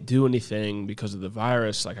 I can't do anything because of the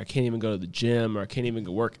virus. Like, I can't even go to the gym, or I can't even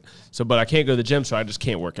go work. So, but I can't go to the gym, so I just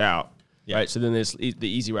can't work out. Yeah. Right? So then the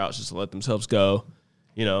easy route is just to let themselves go,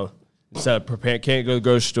 instead of prepare, can't go to the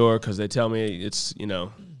grocery store because they tell me it's,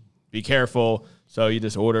 be careful. So you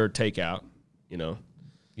just order takeout,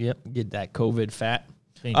 Yep, get that COVID fat.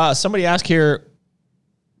 Somebody asked here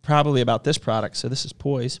probably about this product. So this is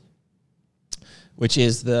Poise, which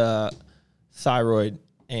is the thyroid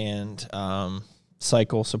and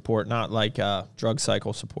cycle support, not like drug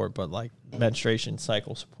cycle support, but like menstruation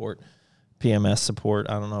cycle support, PMS support.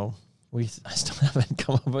 I don't know. I still haven't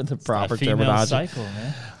come up with the proper terminology. Cycle,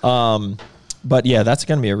 man. But yeah, that's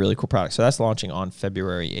going to be a really cool product. So that's launching on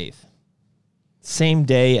February 8th. Same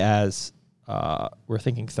day as we're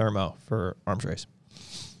thinking Thermo for arms race.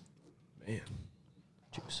 Man.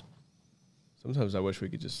 Juice. Sometimes I wish we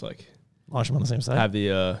could just, like, Launch them on the same side. have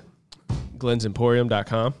the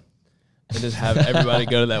glensemporium.com and just have everybody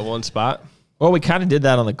go to that one spot. Well, we kind of did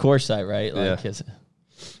that on the course site, right? Yeah. Like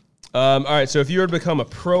All right, so if you were to become a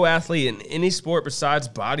pro athlete in any sport besides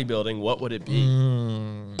bodybuilding, what would it be?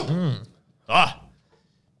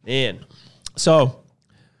 Man. So,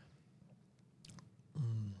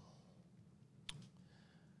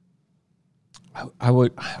 I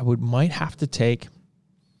might have to take.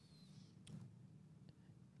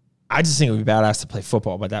 I just think it would be badass to play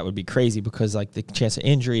football, but that would be crazy because like the chance of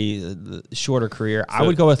injury, the shorter career. I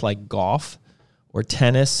would go with like golf or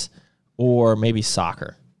tennis or maybe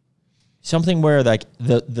soccer. Something where like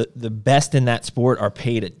the best in that sport are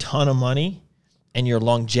paid a ton of money, and your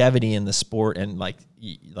longevity in the sport and like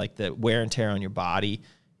the wear and tear on your body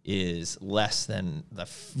is less than the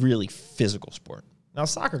really physical sport. Now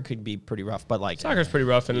soccer could be pretty rough, but like Soccer's pretty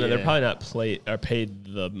rough, and they're Yeah. probably not paid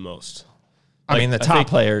the most. I mean, the top think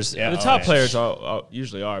players. The top players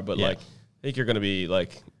usually are, but Yeah. like I think you're going to be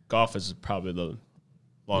like golf is probably the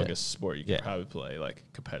longest sport you can Yeah. probably play like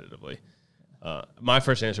competitively. My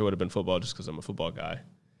first answer would have been football just because I'm a football guy.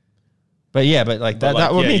 But yeah, but like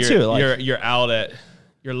that would be too. Like, you're out at.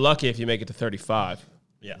 You're lucky if you make it to 35.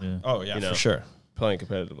 Yeah. Yeah. Oh yeah, You know. for sure. playing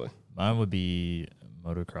competitively. Mine would be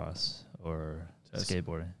motocross or That's-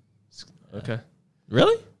 skateboarding. Okay.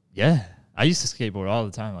 Really? Yeah. I used to skateboard all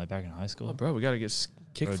the time, like back in high school. Oh, bro, we got to get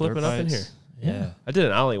kick Or flipping dirt up in here. bikes. Yeah. I did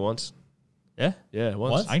an ollie once. Yeah. Yeah,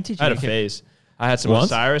 once. Once? I can teach I had you a to kick- phase. I had some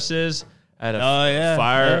Once? Osiris's. I had a Oh,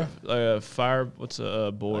 yeah, fire. What's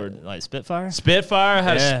a board? Like Spitfire? Spitfire. I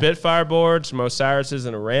had a Yeah. Spitfire board, some Osiris's,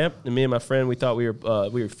 and a ramp. And me and my friend, we thought we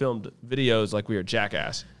were filmed videos like we were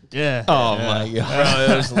Jackass. Yeah. Oh my god.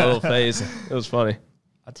 Bro, it was a little phase. It was funny.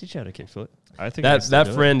 I'll teach you how to kickflip. I think I can still That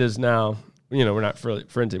do it. friend is now, we're not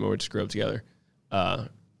friends anymore. We just grew up together down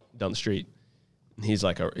the street. And he's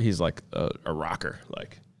like a rocker,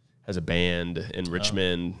 like has a band in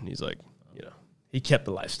Richmond. He's like, he kept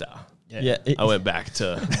the lifestyle. Yeah. I went back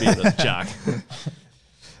to being a jock.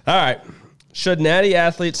 All right. Should natty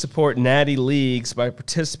athletes support natty leagues by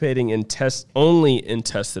participating in only in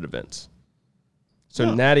tested events?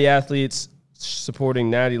 So natty athletes supporting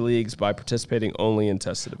natty leagues by participating only in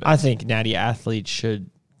tested events. I think natty athletes should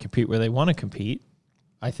compete where they want to compete.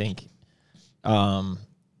 I think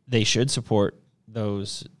they should support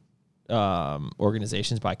those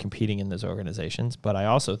organizations by competing in those organizations. But I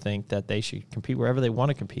also think that they should compete wherever they want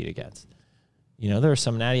to compete against. There are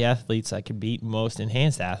some natty athletes that can beat most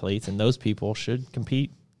enhanced athletes, and those people should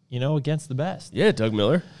compete, against the best. Yeah, Doug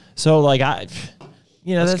Miller. So, like,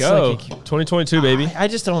 Let's that's go. like 2022, baby. I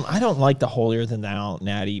just don't like the holier than thou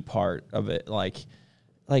natty part of it. Like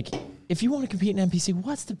if you want to compete in NPC,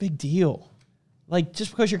 what's the big deal? Like,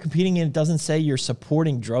 just because you're competing in it doesn't say you're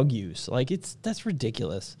supporting drug use. Like, that's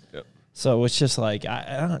ridiculous. Yep. So it's just like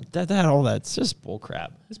I don't all that's just bull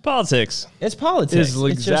crap. It's politics. It's politics. It's just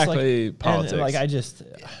exactly and, politics. like I just,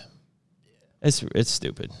 it's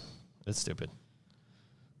stupid. It's stupid.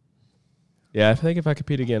 Yeah, I think if I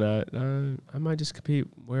compete again, I might just compete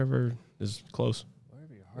wherever is close.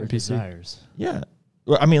 Wherever your heart NPC. desires. Yeah.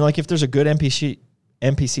 Well, I mean, like if there's a good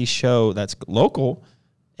NPC show that's local,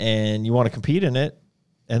 and you want to compete in it,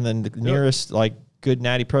 and then the nearest like good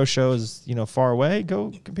natty pro show is far away,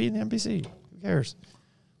 go compete in the NPC. Who cares?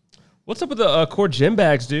 What's up with the core gym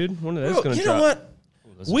bags, dude? When are those going to You drop? know what?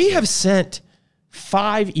 We have sent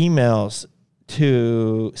 5 emails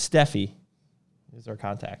to Steffi. Is our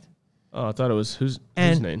contact? Oh, I thought it was whose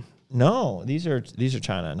And- name? No, these are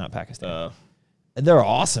China, not Pakistan. And they're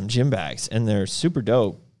awesome gym bags, and they're super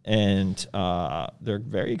dope, and they're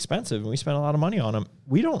very expensive, and we spent a lot of money on them.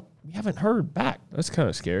 We haven't heard back. That's kind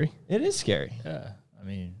of scary. It is scary. Yeah. I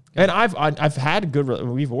mean, And I've had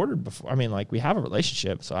we've ordered before. I mean, like we have a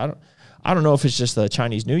relationship, so I don't know if it's just the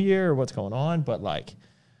Chinese New Year or what's going on, but like,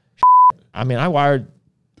 I mean, I wired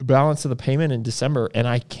the balance of the payment in December, and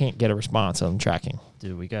I can't get a response on tracking.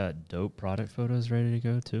 dude, we got dope product photos ready to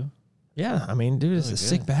go too. Yeah, I mean, dude, it's a Really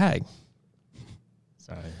sick good. bag.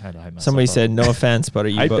 Sorry, I had to hype myself Somebody up. said, "No offense, but are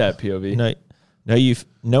you Hype that POV.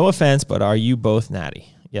 No offense, but are you both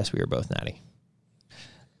natty?" Yes, we are both natty.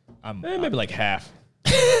 I'm Maybe like half.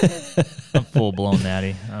 full blown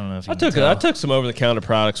natty. I don't know if you I can took tell. some over the counter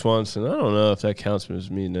products once, and I don't know if that counts as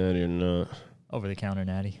me natty or not. Over the counter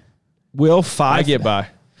natty. Will I get by.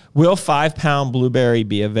 5-pound blueberry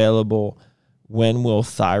be available? When will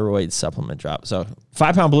thyroid supplement drop? So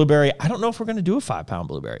 5-pound blueberry. I don't know if we're going to do a 5-pound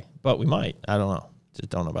blueberry, but we might. I don't know. Just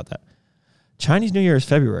don't know about that. Chinese New Year is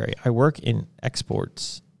February. I work in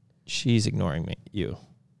exports. She's ignoring me. You.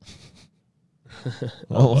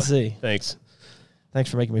 Well, we'll see. Thanks. Thanks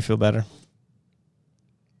for making me feel better.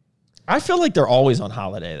 I feel like they're always on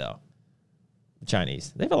holiday, though. The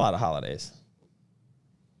Chinese. They have a lot of holidays.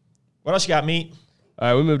 What else you got, meat? All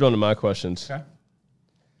right, we moved on to my questions. Okay.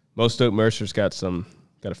 Most Dope Mercer's got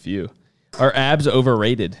a few. Are abs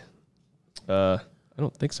overrated? I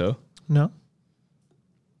don't think so. No.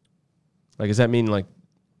 Like, does that mean like?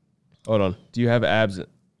 Hold on. Do you have abs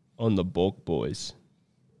on the bulk boys?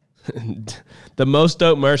 The Most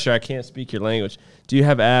Dope Mercer. I can't speak your language. Do you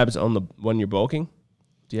have abs on the when you're bulking?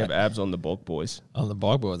 Do you have abs on the bulk boys? On the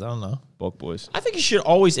bog boys, I don't know. Bulk boys. I think you should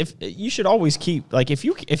always keep like if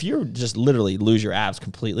you're just literally lose your abs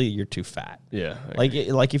completely, you're too fat. Yeah. Like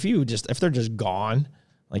if they're just gone,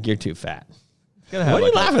 like you're too fat. Gotta have What are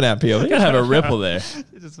you laughing at, POV? Gotta have a ripple there.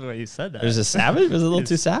 Just the way you said that. There's a savage. Was it a little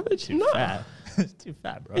too savage? too fat. Too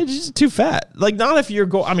fat, bro. It's just too fat. Like not if your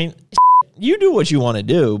goal. I mean, you do what you want to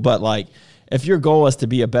do, but like if your goal is to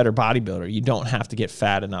be a better bodybuilder, you don't have to get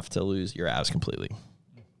fat enough to lose your abs completely.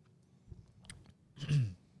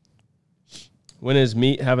 When is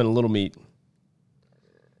meat having a little meat?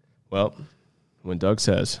 Well, when Doug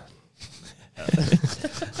says.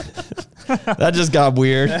 That just got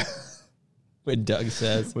weird. When Doug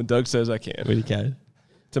says, When Doug says I can. "When you can."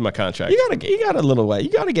 It's in my contract. You got a little way. We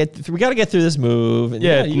got to get through this move. And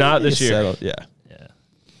Yeah, you not gotta this get year. settled. Yeah.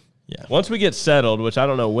 Yeah. Once we get settled, which I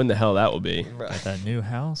don't know when the hell that will be. Got that new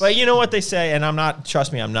house. But you know what they say, and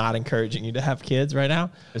trust me, I'm not encouraging you to have kids right now.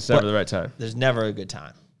 It's never But the right time. There's never a good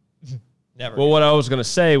time. Never. Well, what I was gonna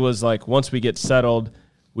say was like once we get settled,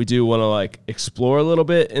 we do want to like explore a little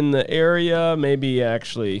bit in the area. Maybe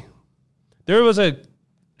actually,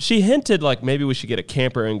 she hinted like maybe we should get a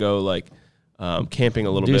camper and go like camping a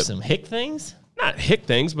little do bit. some hick things. Not hick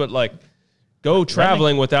things, but like go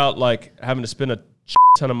traveling without like having to spend a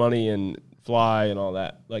ton of money and fly and all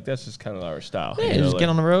that. Like that's just kind of our style. Yeah, you know, just like, get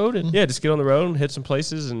on the road and just get on the road and hit some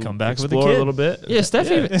places and Come back with a explore kid. a little bit. Yeah,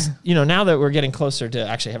 Stephanie, now that we're getting closer to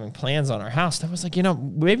actually having plans on our house, Steph was like,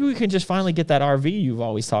 maybe we can just finally get that RV you've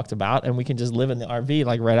always talked about, and we can just live in the RV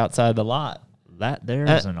like right outside the lot. That there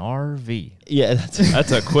is an RV. Yeah,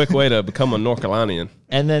 That's a quick way to become a North Carolinian.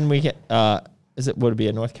 and then we get, would it be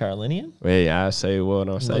a North Carolinian? Wait, I say what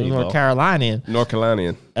I say. North Carolinian. North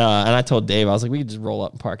Carolinian. And I told Dave, I was like, we could just roll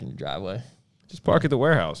up and park in your driveway. Just park at the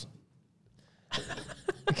warehouse.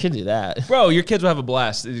 We could do that. Bro, your kids will have a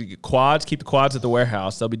blast. Quads, keep the quads at the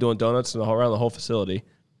warehouse. They'll be doing donuts around the whole facility.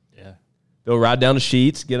 Yeah. They'll ride down the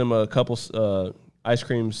sheets, get them a couple ice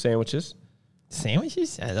cream sandwiches.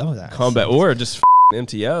 Sandwiches? I love that. Combat or just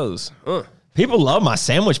MTOs. People love my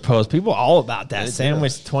sandwich post. People all about that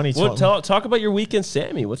sandwich 2020. Talk about your weekend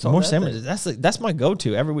Sammy. What's all More that sandwiches. That's my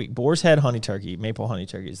go-to every week. Boar's Head honey turkey, maple honey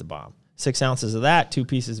turkey is the bomb. 6 ounces of that, 2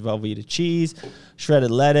 pieces of Velveeta cheese,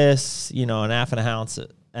 shredded lettuce, an half an ounce,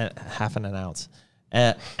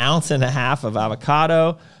 an ounce and a half of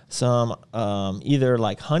avocado, some either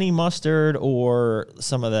like honey mustard or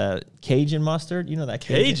some of the Cajun mustard. You know that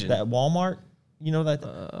Cajun? that Walmart. You know that?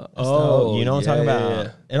 oh, you know what I'm talking yeah, about.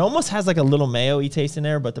 yeah. It almost has like a little mayo-y taste in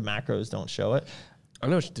there, but the macros don't show it. I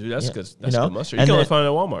know, dude. That's good. You That's know? good mustard. You And can only then- find it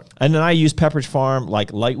at Walmart. And then I use Pepperidge Farm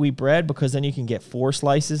like light wheat bread because then you can get 4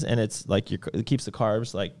 slices and it's like it keeps the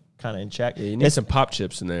carbs like kind of in check. Yeah, you need It's some pop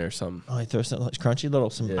chips in there or something. I throw some crunchy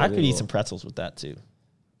little Yeah, I they could eat will. some pretzels with that too.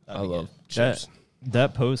 I love That, chips.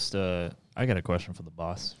 that post, I got a question for the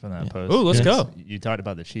boss from that post. Ooh, let's Because go. You talked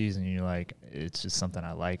about the cheese and you're like, it's just something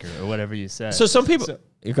I like or whatever you said. So some people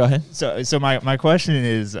you go ahead. So my question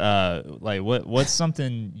is like what's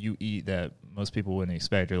something you eat that most people wouldn't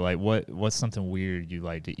expect, or like what's something weird you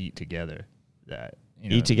like to eat together that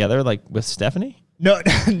Eat together like with Stephanie? No,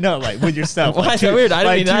 no, like with yourself. Why like is that weird? I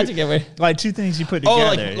didn't mean that two- to get weird. Like 2 things you put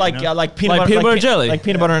Oh, together. like you know? like peanut Like butter, peanut butter pe- jelly. like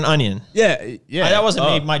peanut butter and onion. yeah. That wasn't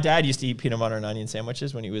Oh. me. My dad used to eat peanut butter and onion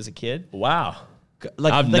sandwiches when he was a kid. Wow.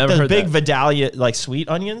 Like I've like never the heard big that. Vidalia like sweet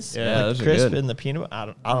onions. Yeah, like those are crisp good. and the peanut. I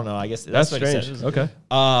don't know. I guess That's what he said. strange. Okay.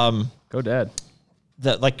 Go, Dad.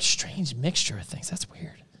 The like strange mixture of things. That's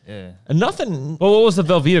weird. Yeah. And nothing. Well, what was the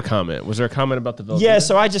Velveeta comment? Was there a comment about the Velveeta? Yeah,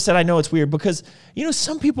 so I just said I know it's weird because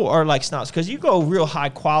some people are like snobs because you go real high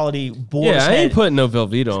quality boar's Yeah, I ain't head. putting no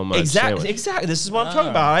Velveeta on my Exactly. sandwich. This is what I'm talking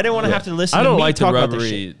about. I didn't want to have to listen. I to don't me like the talk about this rubbery,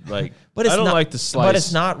 shit. like, But it's I don't not, like the slice. But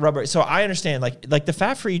it's not rubbery. So I understand, like the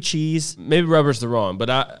fat-free cheese. Maybe rubber's the wrong, but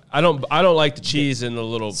I don't like the cheese in the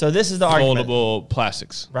little So this is the argument. foldable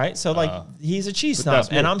plastics. Right, so like he's a cheese that's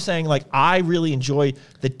snob, me. and I'm saying like I really enjoy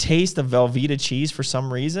the taste of Velveeta cheese for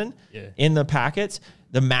some reason. Yeah. In the packets,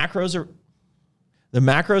 the macros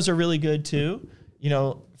are really good too.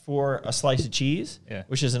 For a slice of cheese, Yeah.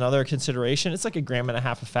 which is another consideration. It's like 1.5 grams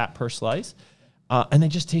of fat per slice, and they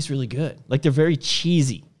just taste really good. Like they're very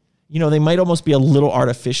cheesy. They might almost be a little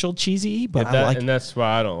artificial cheesy, but I like And that's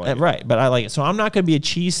why I don't like it. right, but I like it. So I'm not going to be a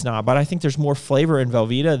cheese snob, but I think there's more flavor in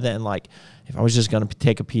Velveeta than like if I was just going to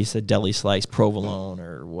take a piece of deli slice provolone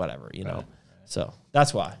or whatever, So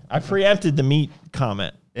that's why I preempted the meat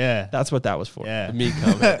comment. Yeah. That's what that was for. Yeah. The meat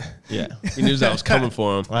comment. Yeah. He knew that was coming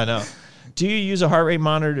for him. I know. Do you use a heart rate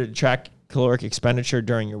monitor to track caloric expenditure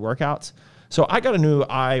during your workouts? So I got a new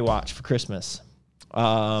iWatch for Christmas.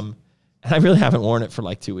 And I really haven't worn it for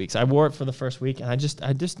like 2 weeks. I wore it for the first week, and I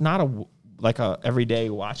just not a everyday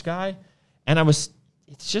watch guy. And it's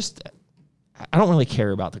just, I don't really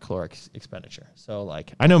care about the caloric expenditure. So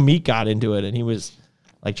like, I know Meek got into it, and he was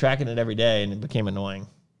like tracking it every day, and it became annoying,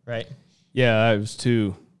 right? Yeah, I was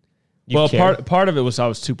too. You Well, care? part of it was I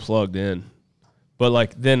was too plugged in, but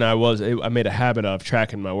like then I made a habit of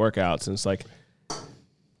tracking my workouts, and it's like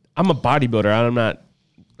I'm a bodybuilder.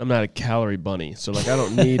 I'm not a calorie bunny, so like I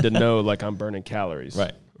don't need to know like I'm burning calories.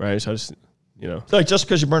 Right. So I just Like just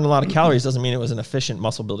because you burned a lot of calories doesn't mean it was an efficient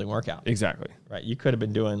muscle building workout. exactly. Right. You could have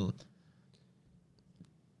been doing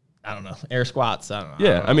I don't know, air squats. I don't know.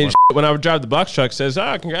 Yeah, I mean, when I would drive the box truck, it says,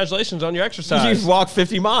 congratulations on your exercise. You walk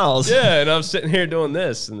 50 miles. Yeah, and I'm sitting here doing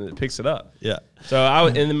this, and it picks it up. Yeah. So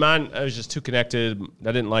in mine, I was just too connected.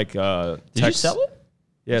 I didn't like Did you sell it?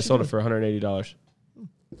 Yeah, I sold it for $180.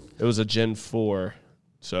 It was a Gen 4.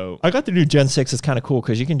 So I got the new Gen 6. It's kind of cool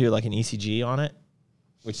because you can do like an ECG on it,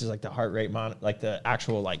 which is like the heart rate monitor, like the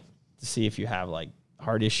actual, like to see if you have like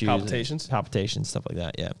heart issues. Palpitations, stuff like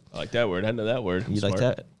that. Yeah. I like that word. I know that word. You like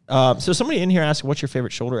that? So somebody in here asked, what's your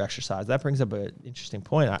favorite shoulder exercise? That brings up an interesting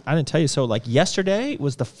point. I didn't tell you. So like yesterday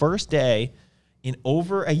was the first day in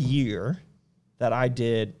over a year that I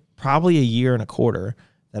did, probably a year and a quarter,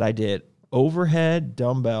 that I did overhead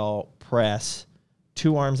dumbbell press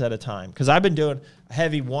 2 arms at a time. Because I've been doing a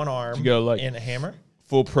heavy 1 arm and a hammer.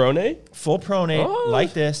 Full pronate? Full pronate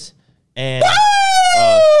like this. And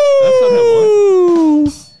that's not that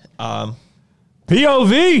one.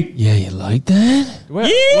 POV. Yeah, you like that?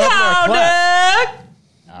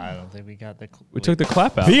 I don't think we got the. We took the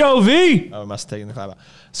clap out. POV. Oh, I must have taken the clap out.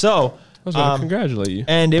 So I was going to congratulate you.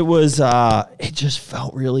 And it was, it just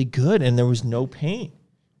felt really good, and there was no pain.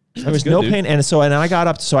 There was no pain, and I got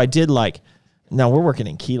up. So I did like, now we're working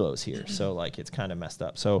in kilos here, so like it's kind of messed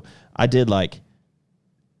up. So I did like,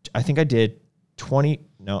 I think I did 20.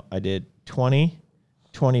 No, I did 20,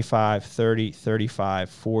 25, 30, 35,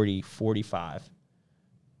 40, 45.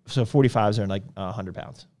 So 45s are like 100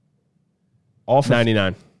 pounds. All for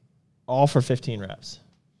 99. All for 15 reps.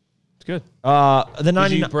 It's good. The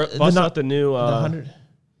 99. Bust out the new the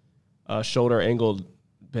 100. Shoulder angled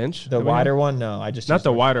bench. The wider one? No, I just not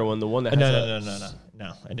the wider one. The one that has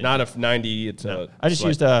no. I didn't. Not a 90. It's I just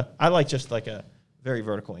used I like just like a very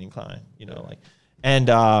vertical incline. Like, and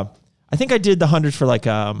I think I did the 100 for like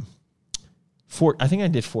I think I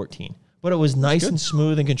did 14, but it was nice and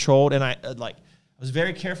smooth and controlled, and I was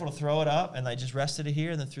very careful to throw it up, and I just rested it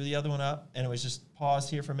here and then threw the other one up, and it was just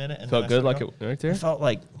paused here for a minute. And felt good, like it right there? It felt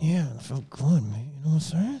like, it felt good, man. You know what I'm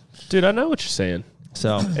saying? Dude, I know what you're saying.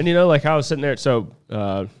 So, and like I was sitting there, so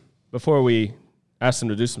before we asked them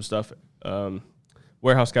to do some stuff,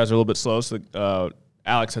 warehouse guys are a little bit slow, so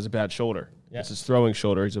Alex has a bad shoulder. Yeah. It's his throwing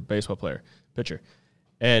shoulder. He's a baseball player, pitcher.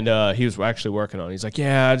 And he was actually working on it. He's like,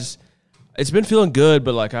 it's been feeling good,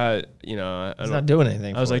 but like he's not doing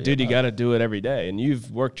anything. I was like, dude, you got to do it every day, and you've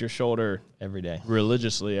worked your shoulder every day,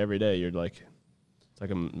 religiously every day. You're like, it's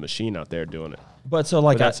like a machine out there doing it. But so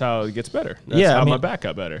like that's how it gets better. That's how my back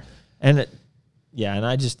got better. And and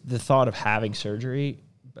I just the thought of having surgery,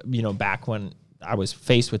 back when I was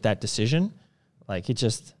faced with that decision, like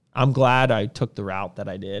I'm glad I took the route that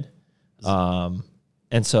I did,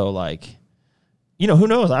 and so like. Who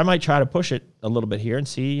knows? I might try to push it a little bit here and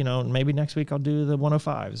see, maybe next week I'll do the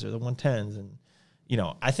 105s or the 110s. And,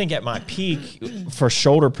 I think at my peak for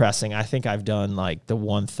shoulder pressing, I think I've done like the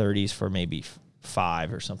 130s for maybe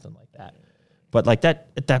 5 or something like that. But like that,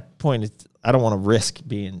 at that point, I don't want to risk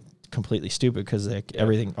being completely stupid because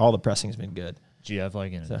all the pressing has been good. Do you have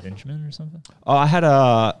like an impingement or something? Oh, I had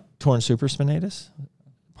a torn supraspinatus,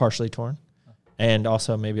 partially torn, and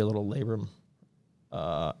also maybe a little labrum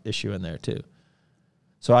issue in there too.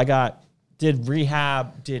 So I did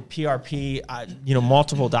rehab, did PRP.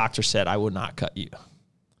 Multiple doctors said I would not cut you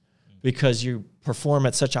because you perform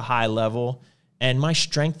at such a high level, and my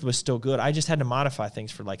strength was still good. I just had to modify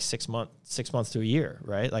things for like 6 months to a year,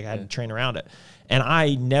 right? Like I had to train around it, and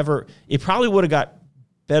it probably would have got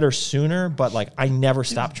better sooner, but like I never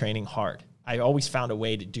stopped training hard. I always found a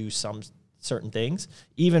way to do some certain things,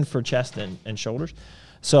 even for chest and shoulders.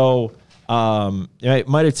 So. It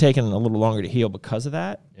might have taken a little longer to heal because of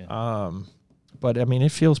that. Yeah. But I mean,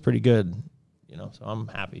 it feels pretty good, so I'm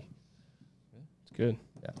happy. It's good.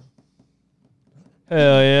 Yeah.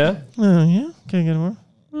 Hell yeah. Yeah. Can I get more?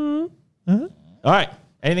 Mm-hmm. All right.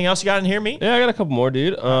 Anything else you got in here, Meat? Yeah, I got a couple more,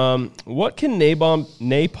 dude. What can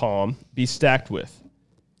napalm be stacked with?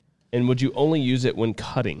 And would you only use it when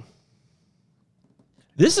cutting?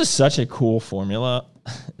 This is such a cool formula.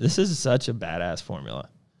 This is such a badass formula.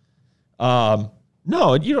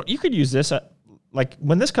 No, you could use this. Like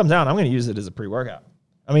when this comes out, I'm going to use it as a pre-workout.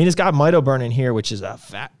 I mean, it's got MitoBurn in here, which is a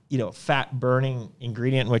fat burning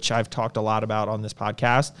ingredient, which I've talked a lot about on this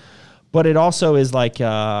podcast. But it also is like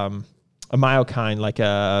a myokine, like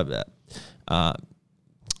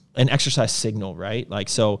an exercise signal, right? Like,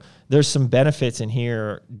 so there's some benefits in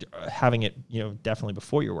here having it, definitely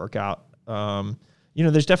before your workout.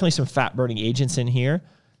 There's definitely some fat burning agents in here.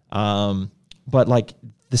 But like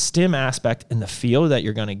the stim aspect and the feel that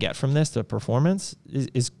you're going to get from this, the performance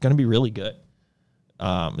is going to be really good. It's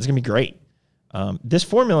going to be great. This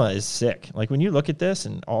formula is sick. Like when you look at this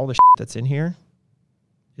and all the shit that's in here,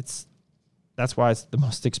 that's That's why it's the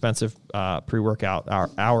most expensive pre-workout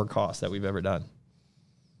hour cost that we've ever done.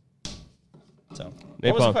 So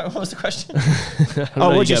what was the question?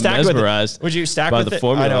 Would you stack with it? Would you stack by with the it?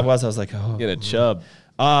 formula. I know it was. I was like, oh, Get a chub.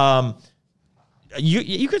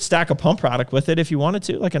 You could stack a pump product with it if you wanted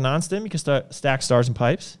to, like a non-stim. You could stack Stars and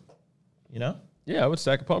Pipes. You know? Yeah, I would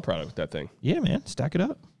stack a pump product with that thing. Yeah, man, stack it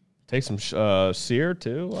up. Take some sear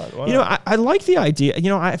too. Why You know, not? I like the idea. You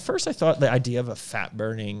know, at first I thought the idea of a fat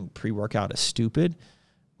burning pre-workout is stupid,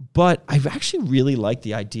 but I actually really like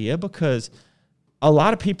the idea because a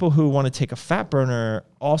lot of people who want to take a fat burner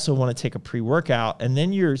also want to take a pre-workout, and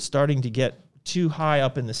then you're starting to get too high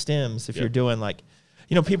up in the stims if you're doing like,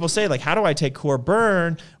 you know, people say like, how do I take core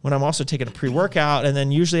burn when I'm also taking a pre-workout? And then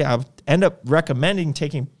usually I end up recommending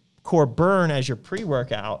taking core burn as your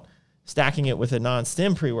pre-workout, stacking it with a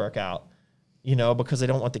non-stim pre-workout, you know, because I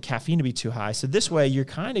don't want the caffeine to be too high. So this way you're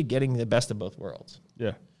kind of getting the best of both worlds.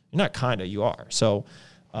 Yeah. You're not kind of, you are. So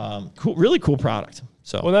cool, really cool product.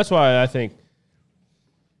 So Well, that's why I think.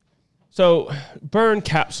 So burn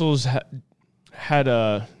capsules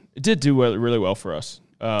it did do really well for us.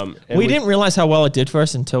 And we didn't realize how well it did for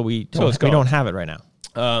us until we it's gone. don't have it right now.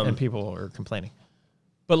 And people are complaining.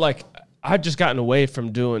 But like, I've just gotten away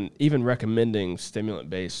from even recommending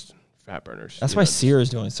stimulant-based fat burners. That's why Sear is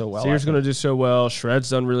doing so well. Sear's going to do so well. Shred's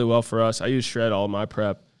done really well for us. I use Shred all my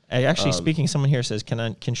prep. Actually, speaking, someone here says,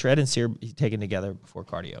 can Shred and Sear be taken together before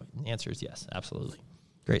cardio? And the answer is yes, absolutely.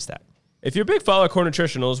 Great stack. If you're a big follower of Core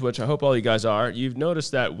Nutritionals, which I hope all you guys are, you've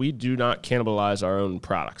noticed that we do not cannibalize our own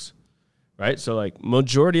products, right? So like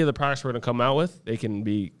majority of the products we're going to come out with, they can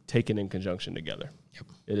be taken in conjunction together. Yep.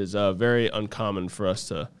 It is very uncommon for us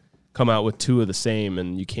to come out with two of the same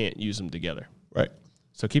and you can't use them together. Right.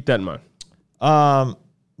 So keep that in mind.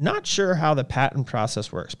 Not sure how the patent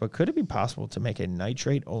process works, but could it be possible to make a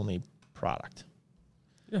nitrate-only product?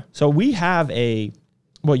 Yeah. So we have you're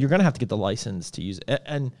going to have to get the license to use it.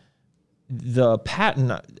 And the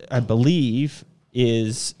patent, I believe,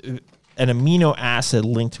 is an amino acid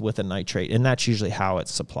linked with a nitrate, and that's usually how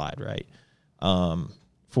it's supplied, right?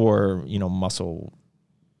 For, you know, muscle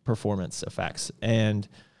performance effects. And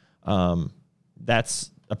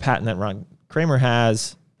that's a patent that Ron Kramer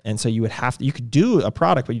has. And so you could do a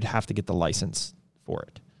product, but you'd have to get the license for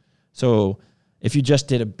it. So if you just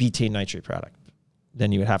did a betaine nitrate product,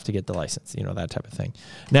 then you would have to get the license, you know, that type of thing.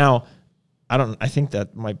 Now, I think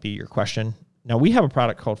that might be your question. Now, we have a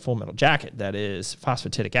product called Full Metal Jacket that is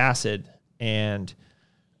phosphatidic acid and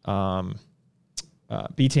betaine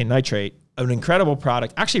nitrate, an incredible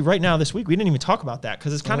product. Actually, right now this week, we didn't even talk about that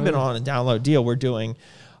because it's kind of been on a download deal. We're doing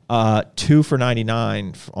 2 for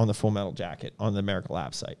 $99 on the Full Metal Jacket on the Miracle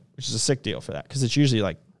Lab site, which is a sick deal for that because it's usually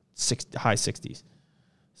like high 60s.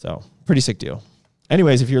 So pretty sick deal.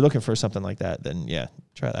 Anyways, if you're looking for something like that, then yeah,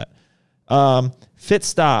 try that.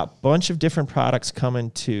 FitStop, bunch of different products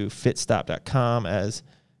coming to fitstop.com as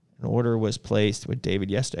an order was placed with David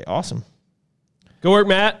yesterday. Awesome. Good work,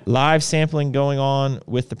 Matt. Live sampling going on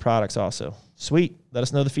with the products also. Sweet. Let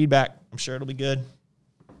us know the feedback. I'm sure it'll be good.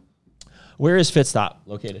 Where is FitStop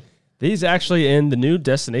located? These actually in the new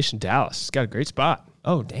Destination Dallas. It's got a great spot.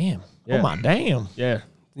 Oh, damn. Yeah. Oh, my damn. Yeah.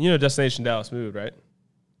 You know Destination Dallas moved, right?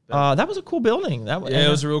 That was a cool building. It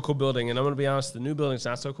was a real cool building. And I'm going to be honest, the new building's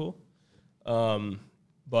not so cool.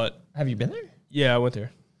 But have you been there? Yeah, I went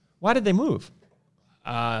there. Why did they move?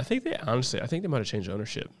 I think they might have changed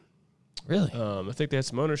ownership. Really? I think they had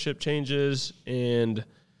some ownership changes, and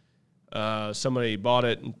somebody bought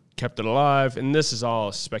it and kept it alive. And this is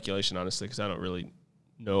all speculation, honestly, because I don't really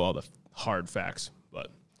know all the hard facts. But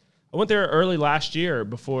I went there early last year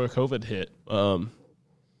before COVID hit.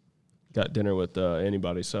 Got dinner with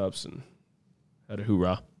Antibody Subs and had a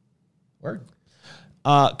hoorah. Word.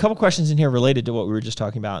 A couple questions in here related to what we were just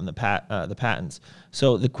talking about in the patents.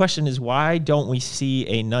 So the question is, why don't we see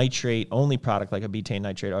a nitrate-only product like a betaine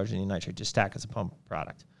nitrate, arginine nitrate, just stack as a pump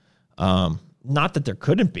product? Not that there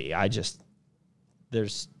couldn't be. I don't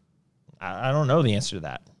know the answer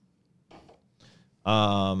to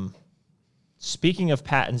that. Speaking of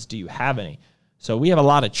patents, do you have any? So we have a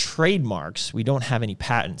lot of trademarks. We don't have any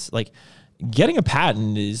patents. Like, getting a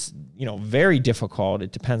patent is, you know, very difficult.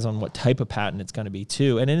 It depends on what type of patent it's going to be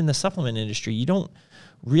too. And in the supplement industry, you don't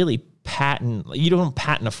really patent. You don't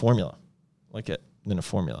patent a formula than a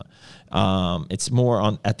formula. It's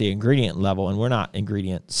more at the ingredient level, and we're not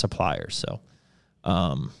ingredient suppliers. So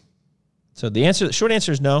the short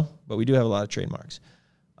answer is no, but we do have a lot of trademarks.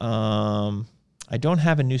 I don't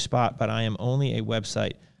have a new spot, but I am only a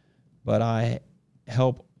website, but I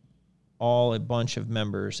help a bunch of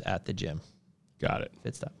members at the gym. Got it.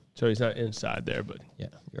 FitStop. So he's not inside there, but Yeah,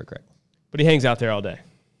 you're correct. he hangs out there all day.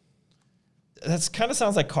 That's kind of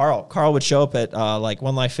sounds like Carl. Carl would show up at like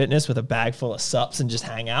One Life Fitness with a bag full of sups and just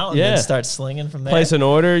hang out and Yeah. then start slinging from there. Place an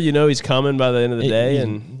order, he's coming by the end of the day,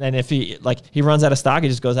 and if he runs out of stock, he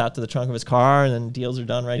just goes out to the trunk of his car and then deals are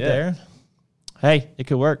done right Yeah. there. Hey, it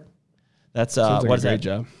could work. That's seems like what a is great that?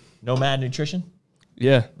 job. Nomad Nutrition.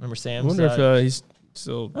 Yeah, Remember I Sam's? wonder if he's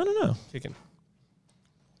still I don't know. kicking.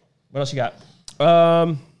 What else you got?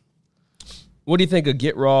 What do you think of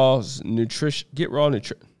Get Raw's nutrition?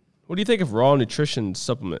 What do you think of Raw Nutrition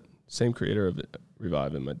Supplement? Same creator of it,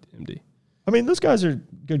 Revive MD. I mean, those guys are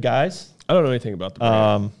good guys. I don't know anything about the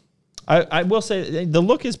brand. I will say the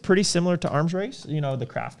look is pretty similar to Arms Race, the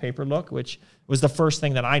craft paper look, which was the first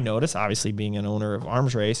thing that I noticed, obviously being an owner of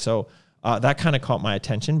Arms Race. So that kind of caught my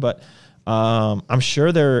attention. But I'm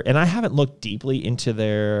sure and I haven't looked deeply into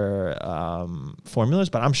their formulas,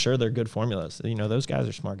 but I'm sure they're good formulas. Those guys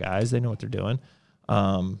are smart guys. They know what they're doing.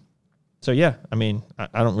 So, yeah, I mean,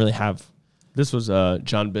 I don't really have. This was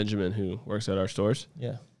John Benjamin, who works at our stores.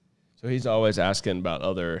 Yeah. So he's always asking about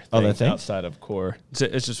other things outside of core.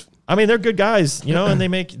 It's just, I mean, they're good guys, and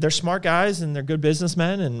they're smart guys and they're good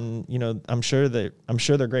businessmen. And, I'm sure they're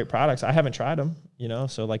great products. I haven't tried them,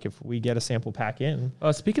 so like if we get a sample pack in.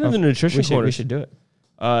 speaking of the nutrition corner, we should do it.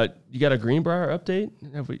 You got a Greenbrier update?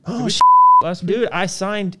 Last week? Dude, I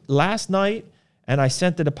signed last night and I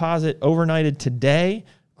sent the deposit overnighted today.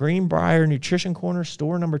 Greenbrier Nutrition Corner,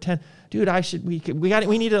 store number 10. Dude, we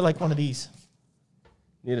need like one of these.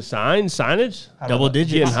 Need a signage? Double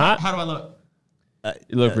digits. Getting hot? How do I look?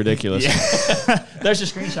 You look ridiculous. There's your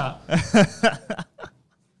screenshot.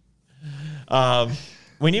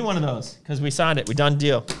 We need one of those because we signed it. We done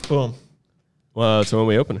deal. Boom. Well, so when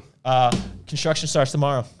we open it? Construction starts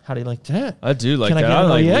tomorrow. How do you like that? I do like Can I that. get an oh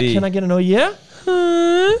like yeah? Lee. Can I get an oh yeah?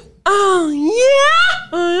 Oh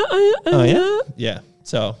yeah? Yeah.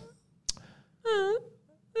 So,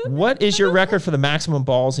 what is your record for the maximum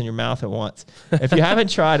balls in your mouth at once? If you haven't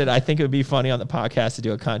tried it, I think it would be funny on the podcast to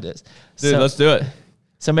do a contest. Dude, let's do it.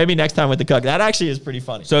 So maybe next time with the cook. That actually is pretty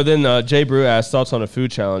funny. So then Jay Brew asked thoughts on a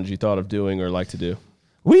food challenge you thought of doing or like to do.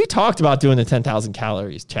 We talked about doing the 10,000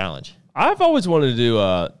 calories challenge. I've always wanted to do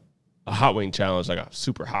a hot wing challenge, like a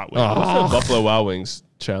super hot wing. What's the Buffalo Wild Wings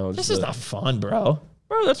challenge? This is not fun, bro.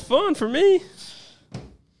 Bro, that's fun for me.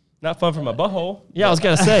 Not fun for my butthole. Yeah, I was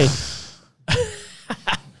going to say.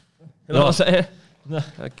 You know what I'm saying?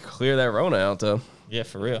 I clear that Rona out, though. Yeah,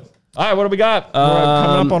 for real. All right, what do we got? We're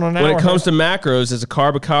coming up on an hour. When it comes to macros, is a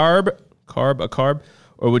carb a carb,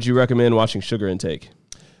 or would you recommend watching sugar intake?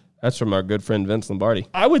 That's from our good friend Vince Lombardi.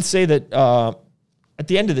 I would say that at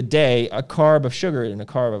the end of the day, a carb of sugar and a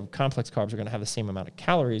carb of complex carbs are going to have the same amount of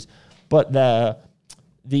calories, but the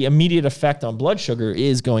immediate effect on blood sugar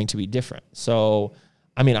is going to be different. So,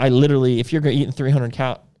 I mean, if you're eating 300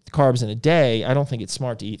 carbs in a day, I don't think it's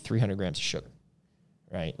smart to eat 300 grams of sugar,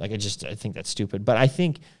 right? Like I think that's stupid. But I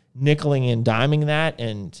think nickeling and diming that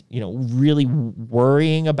and, really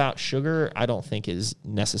worrying about sugar, I don't think is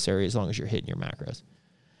necessary as long as you're hitting your macros.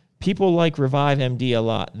 People like Revive MD a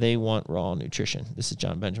lot. They want raw nutrition. This is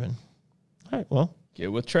John Benjamin. All right, well.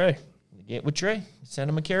 Get with Trey. Send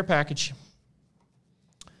him a care package.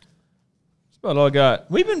 That's about all I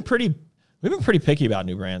got. We've been pretty picky about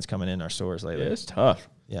new brands coming in our stores lately. Yeah, it's tough.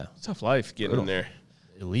 Yeah. It's a tough life getting in there.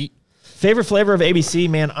 Elite. Favorite flavor of ABC,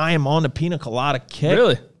 man, I am on the pina colada kick.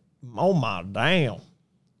 Really? Oh, my damn.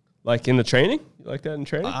 Like in the training? You like that in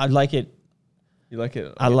training? I like it. You like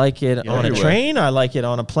it? I like it on a everywhere. train. I like it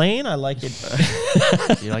on a plane. I like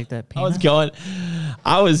it. You like that I was peanut?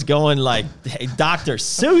 going like, hey, Dr.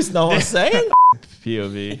 Seuss, know what I'm saying?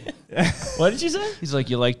 POV. What did you say? He's like,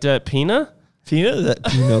 you like that pina? Pina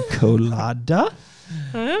colada?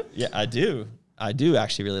 Yeah, I do. I do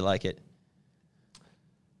actually really like it.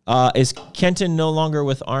 Is Kenton no longer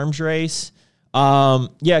with Arms Race?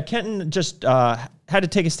 Yeah, Kenton just had to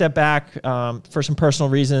take a step back for some personal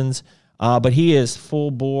reasons, but he is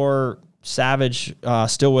full bore savage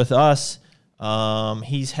still with us.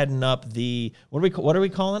 He's heading up the what are we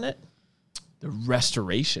calling it? The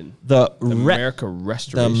restoration. The America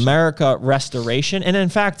Restoration. The America Restoration. And in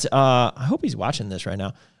fact, I hope he's watching this right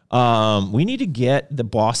now. We need to get the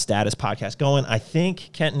Boss Status podcast going. I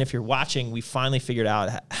think, Kenton, if you're watching, we finally figured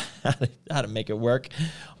out how to make it work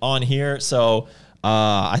on here. So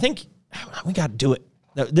I think we got to do it.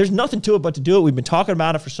 There's nothing to it but to do it. We've been talking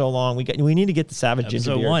about it for so long. We need to get the Savage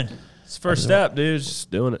Ginger Beer. Episode 1. It's the first step, dude.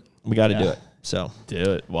 Just doing it. We got to do it. So Do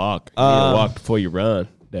it. Walk. You need to walk before you run,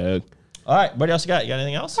 Doug. all right. What else you got? You got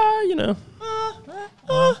anything else? A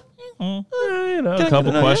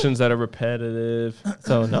couple questions that are repetitive.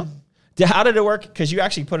 So no. How did it work? Because you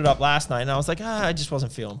actually put it up last night, and I was like, I just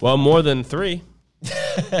wasn't feeling. Well, more than 3.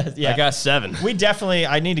 Yeah. I got 7.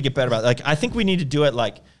 I need to get better about it. Like, I think we need to do it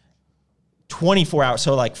like 24 hours.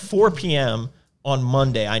 So like 4 p.m. on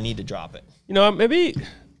Monday, I need to drop it. You know, maybe.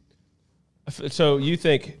 So you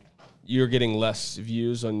think you're getting less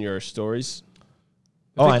views on your stories?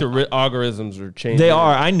 I think the algorithms are changing. They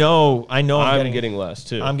are. I know. I'm getting less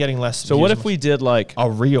too. I'm getting less. So what if we did like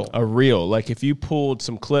a reel? Like if you pulled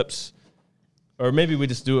some clips, or maybe we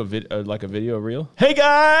just do a video reel. Hey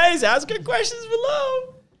guys, ask your questions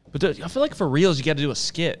below. But I feel like for reels, you got to do a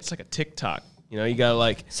skit. It's like a TikTok. You know, you got to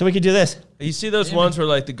like. So we could do this. You see those ones where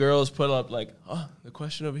like the girls put up like, oh, the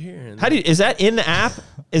question over here. And Is that in the app?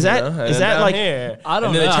 Is that like? Here. I don't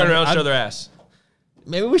and then know. they turn around and show their ass.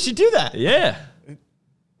 Maybe we should do that. Yeah.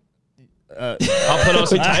 I'll put on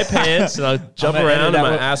some tight pants and I'll jump around and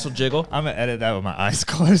my ass will jiggle. I'm gonna edit that with my eyes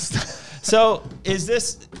closed. So is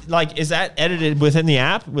that edited within the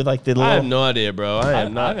app with like the little? I have no idea, bro. I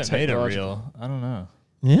haven't made a reel. I don't know.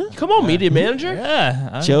 Yeah. Come on, media manager.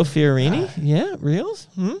 Yeah. Joe Fiorini. Yeah. Reels.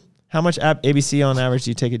 How much ABC on average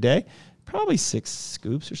do you take a day? Probably 6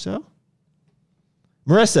 scoops or so.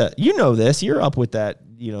 Marissa, you know this. You're up with that.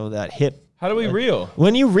 You know that hip. How do we reel?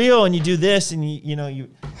 When you reel and you do this and you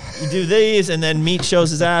do these and then Meat shows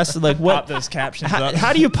his ass, like what? Pop those captions up.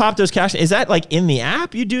 How do you pop those captions? Is that like in the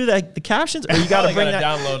app you do like the captions, or you got to bring that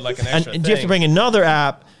download like an extra and do you have to bring another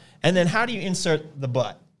app? And then how do you insert the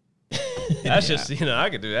butt? That's just I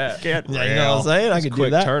could do that. You know what I'm saying? I could do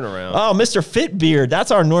quick that. turnaround. Oh, Mr. Fitbeard, that's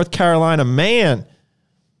our North Carolina man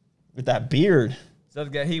with that beard. Is that the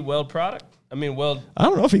guy? He weld product? I mean, weld. I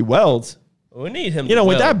don't know if he welds. We need him. You know, to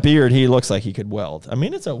with weld. that beard, he looks like he could weld. I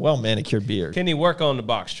mean, it's a well manicured beard. Can he work on the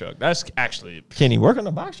box truck? That's actually. Can he work on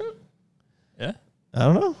the box truck? Yeah. I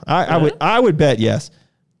don't know. I would bet yes.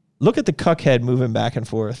 Look at the cuck head moving back and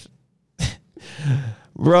forth.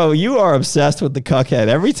 Bro, you are obsessed with the cuck head.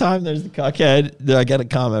 Every time there's the cuck head, I get a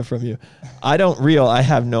comment from you. I don't reel. I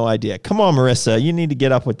have no idea. Come on, Marissa. You need to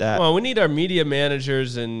get up with that. Well, we need our media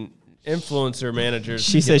managers and influencer managers.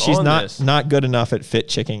 She says she's not. not good enough at fit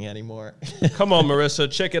chicking anymore. Come on,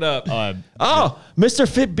 Marissa, check it up. Oh, Mr.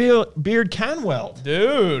 Fitbeard can weld.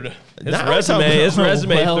 Dude, his Now resume it's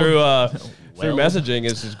a- through messaging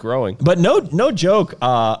is just growing. But no joke,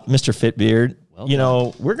 Mr. Fitbeard.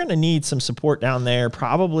 We're going to need some support down there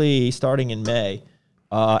probably starting in May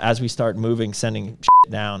as we start sending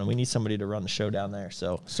shit down, and we need somebody to run the show down there.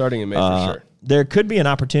 So Starting in May for sure. There could be an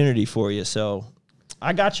opportunity for you. So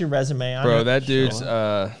I got your resume. Bro, that dude's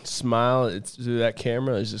smile through that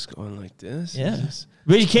camera is just going like this. Yeah.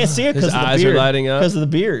 But you can't see it because His of the eyes beard. are lighting up. Because of the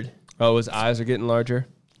beard. Oh, his eyes are geting larger.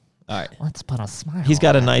 All right. Let's put a smile. He's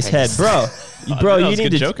got a nice head. Bro, that was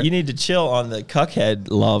good joking. you need to chill on the cuckhead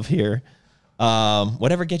love here.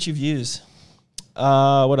 Whatever gets you views.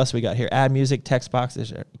 What else we got here? Add music, text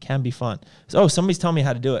boxes. It can be fun. So, somebody's telling me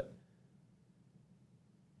how to do it.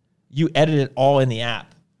 You edit it all in the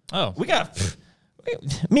app. Oh. We got...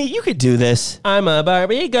 Me, you could do this. I'm a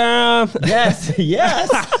Barbie girl. Yes, yes.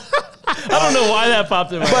 I don't know why that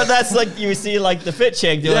popped in my But that's like you see like the fit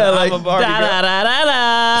chick doing like, I'm a Barbie girl.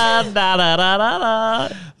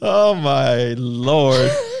 Oh my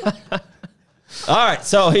Lord. All right,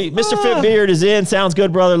 so Mr. Fitbeard is in. Sounds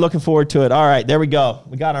good, brother. Looking forward to it. All right, there we go.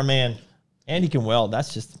 We got our man. And he can weld.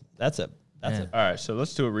 That's it. All right, so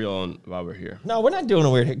let's do a reel on while we're here. No, we're not doing a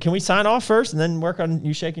weird. Can we sign off first and then work on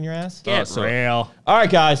you shaking your ass? Get real. All right,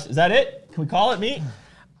 guys. Is that it? Can we call it Meat?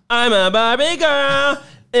 I'm a Barbie girl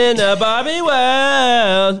in a Barbie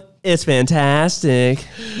world. It's fantastic.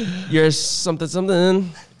 You're something. All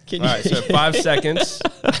right, so 5 seconds.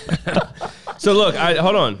 So look,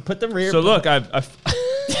 hold on. Put the rear. So look, I've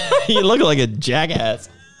You look like a jackass.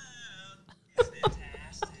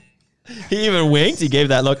 He even winked. He gave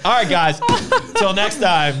that look. All right, guys. Till next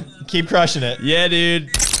time, keep crushing it. yeah, dude.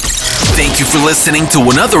 Thank you for listening to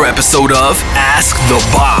another episode of Ask the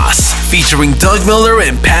Boss, featuring Doug Miller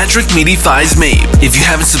and Patrick Meaty Thighs Mabe. If you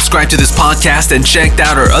haven't subscribed to this podcast and checked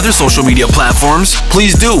out our other social media platforms,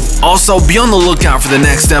 please do. Also, be on the lookout for the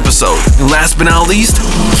next episode. And last but not least,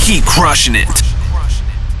 keep crushing it.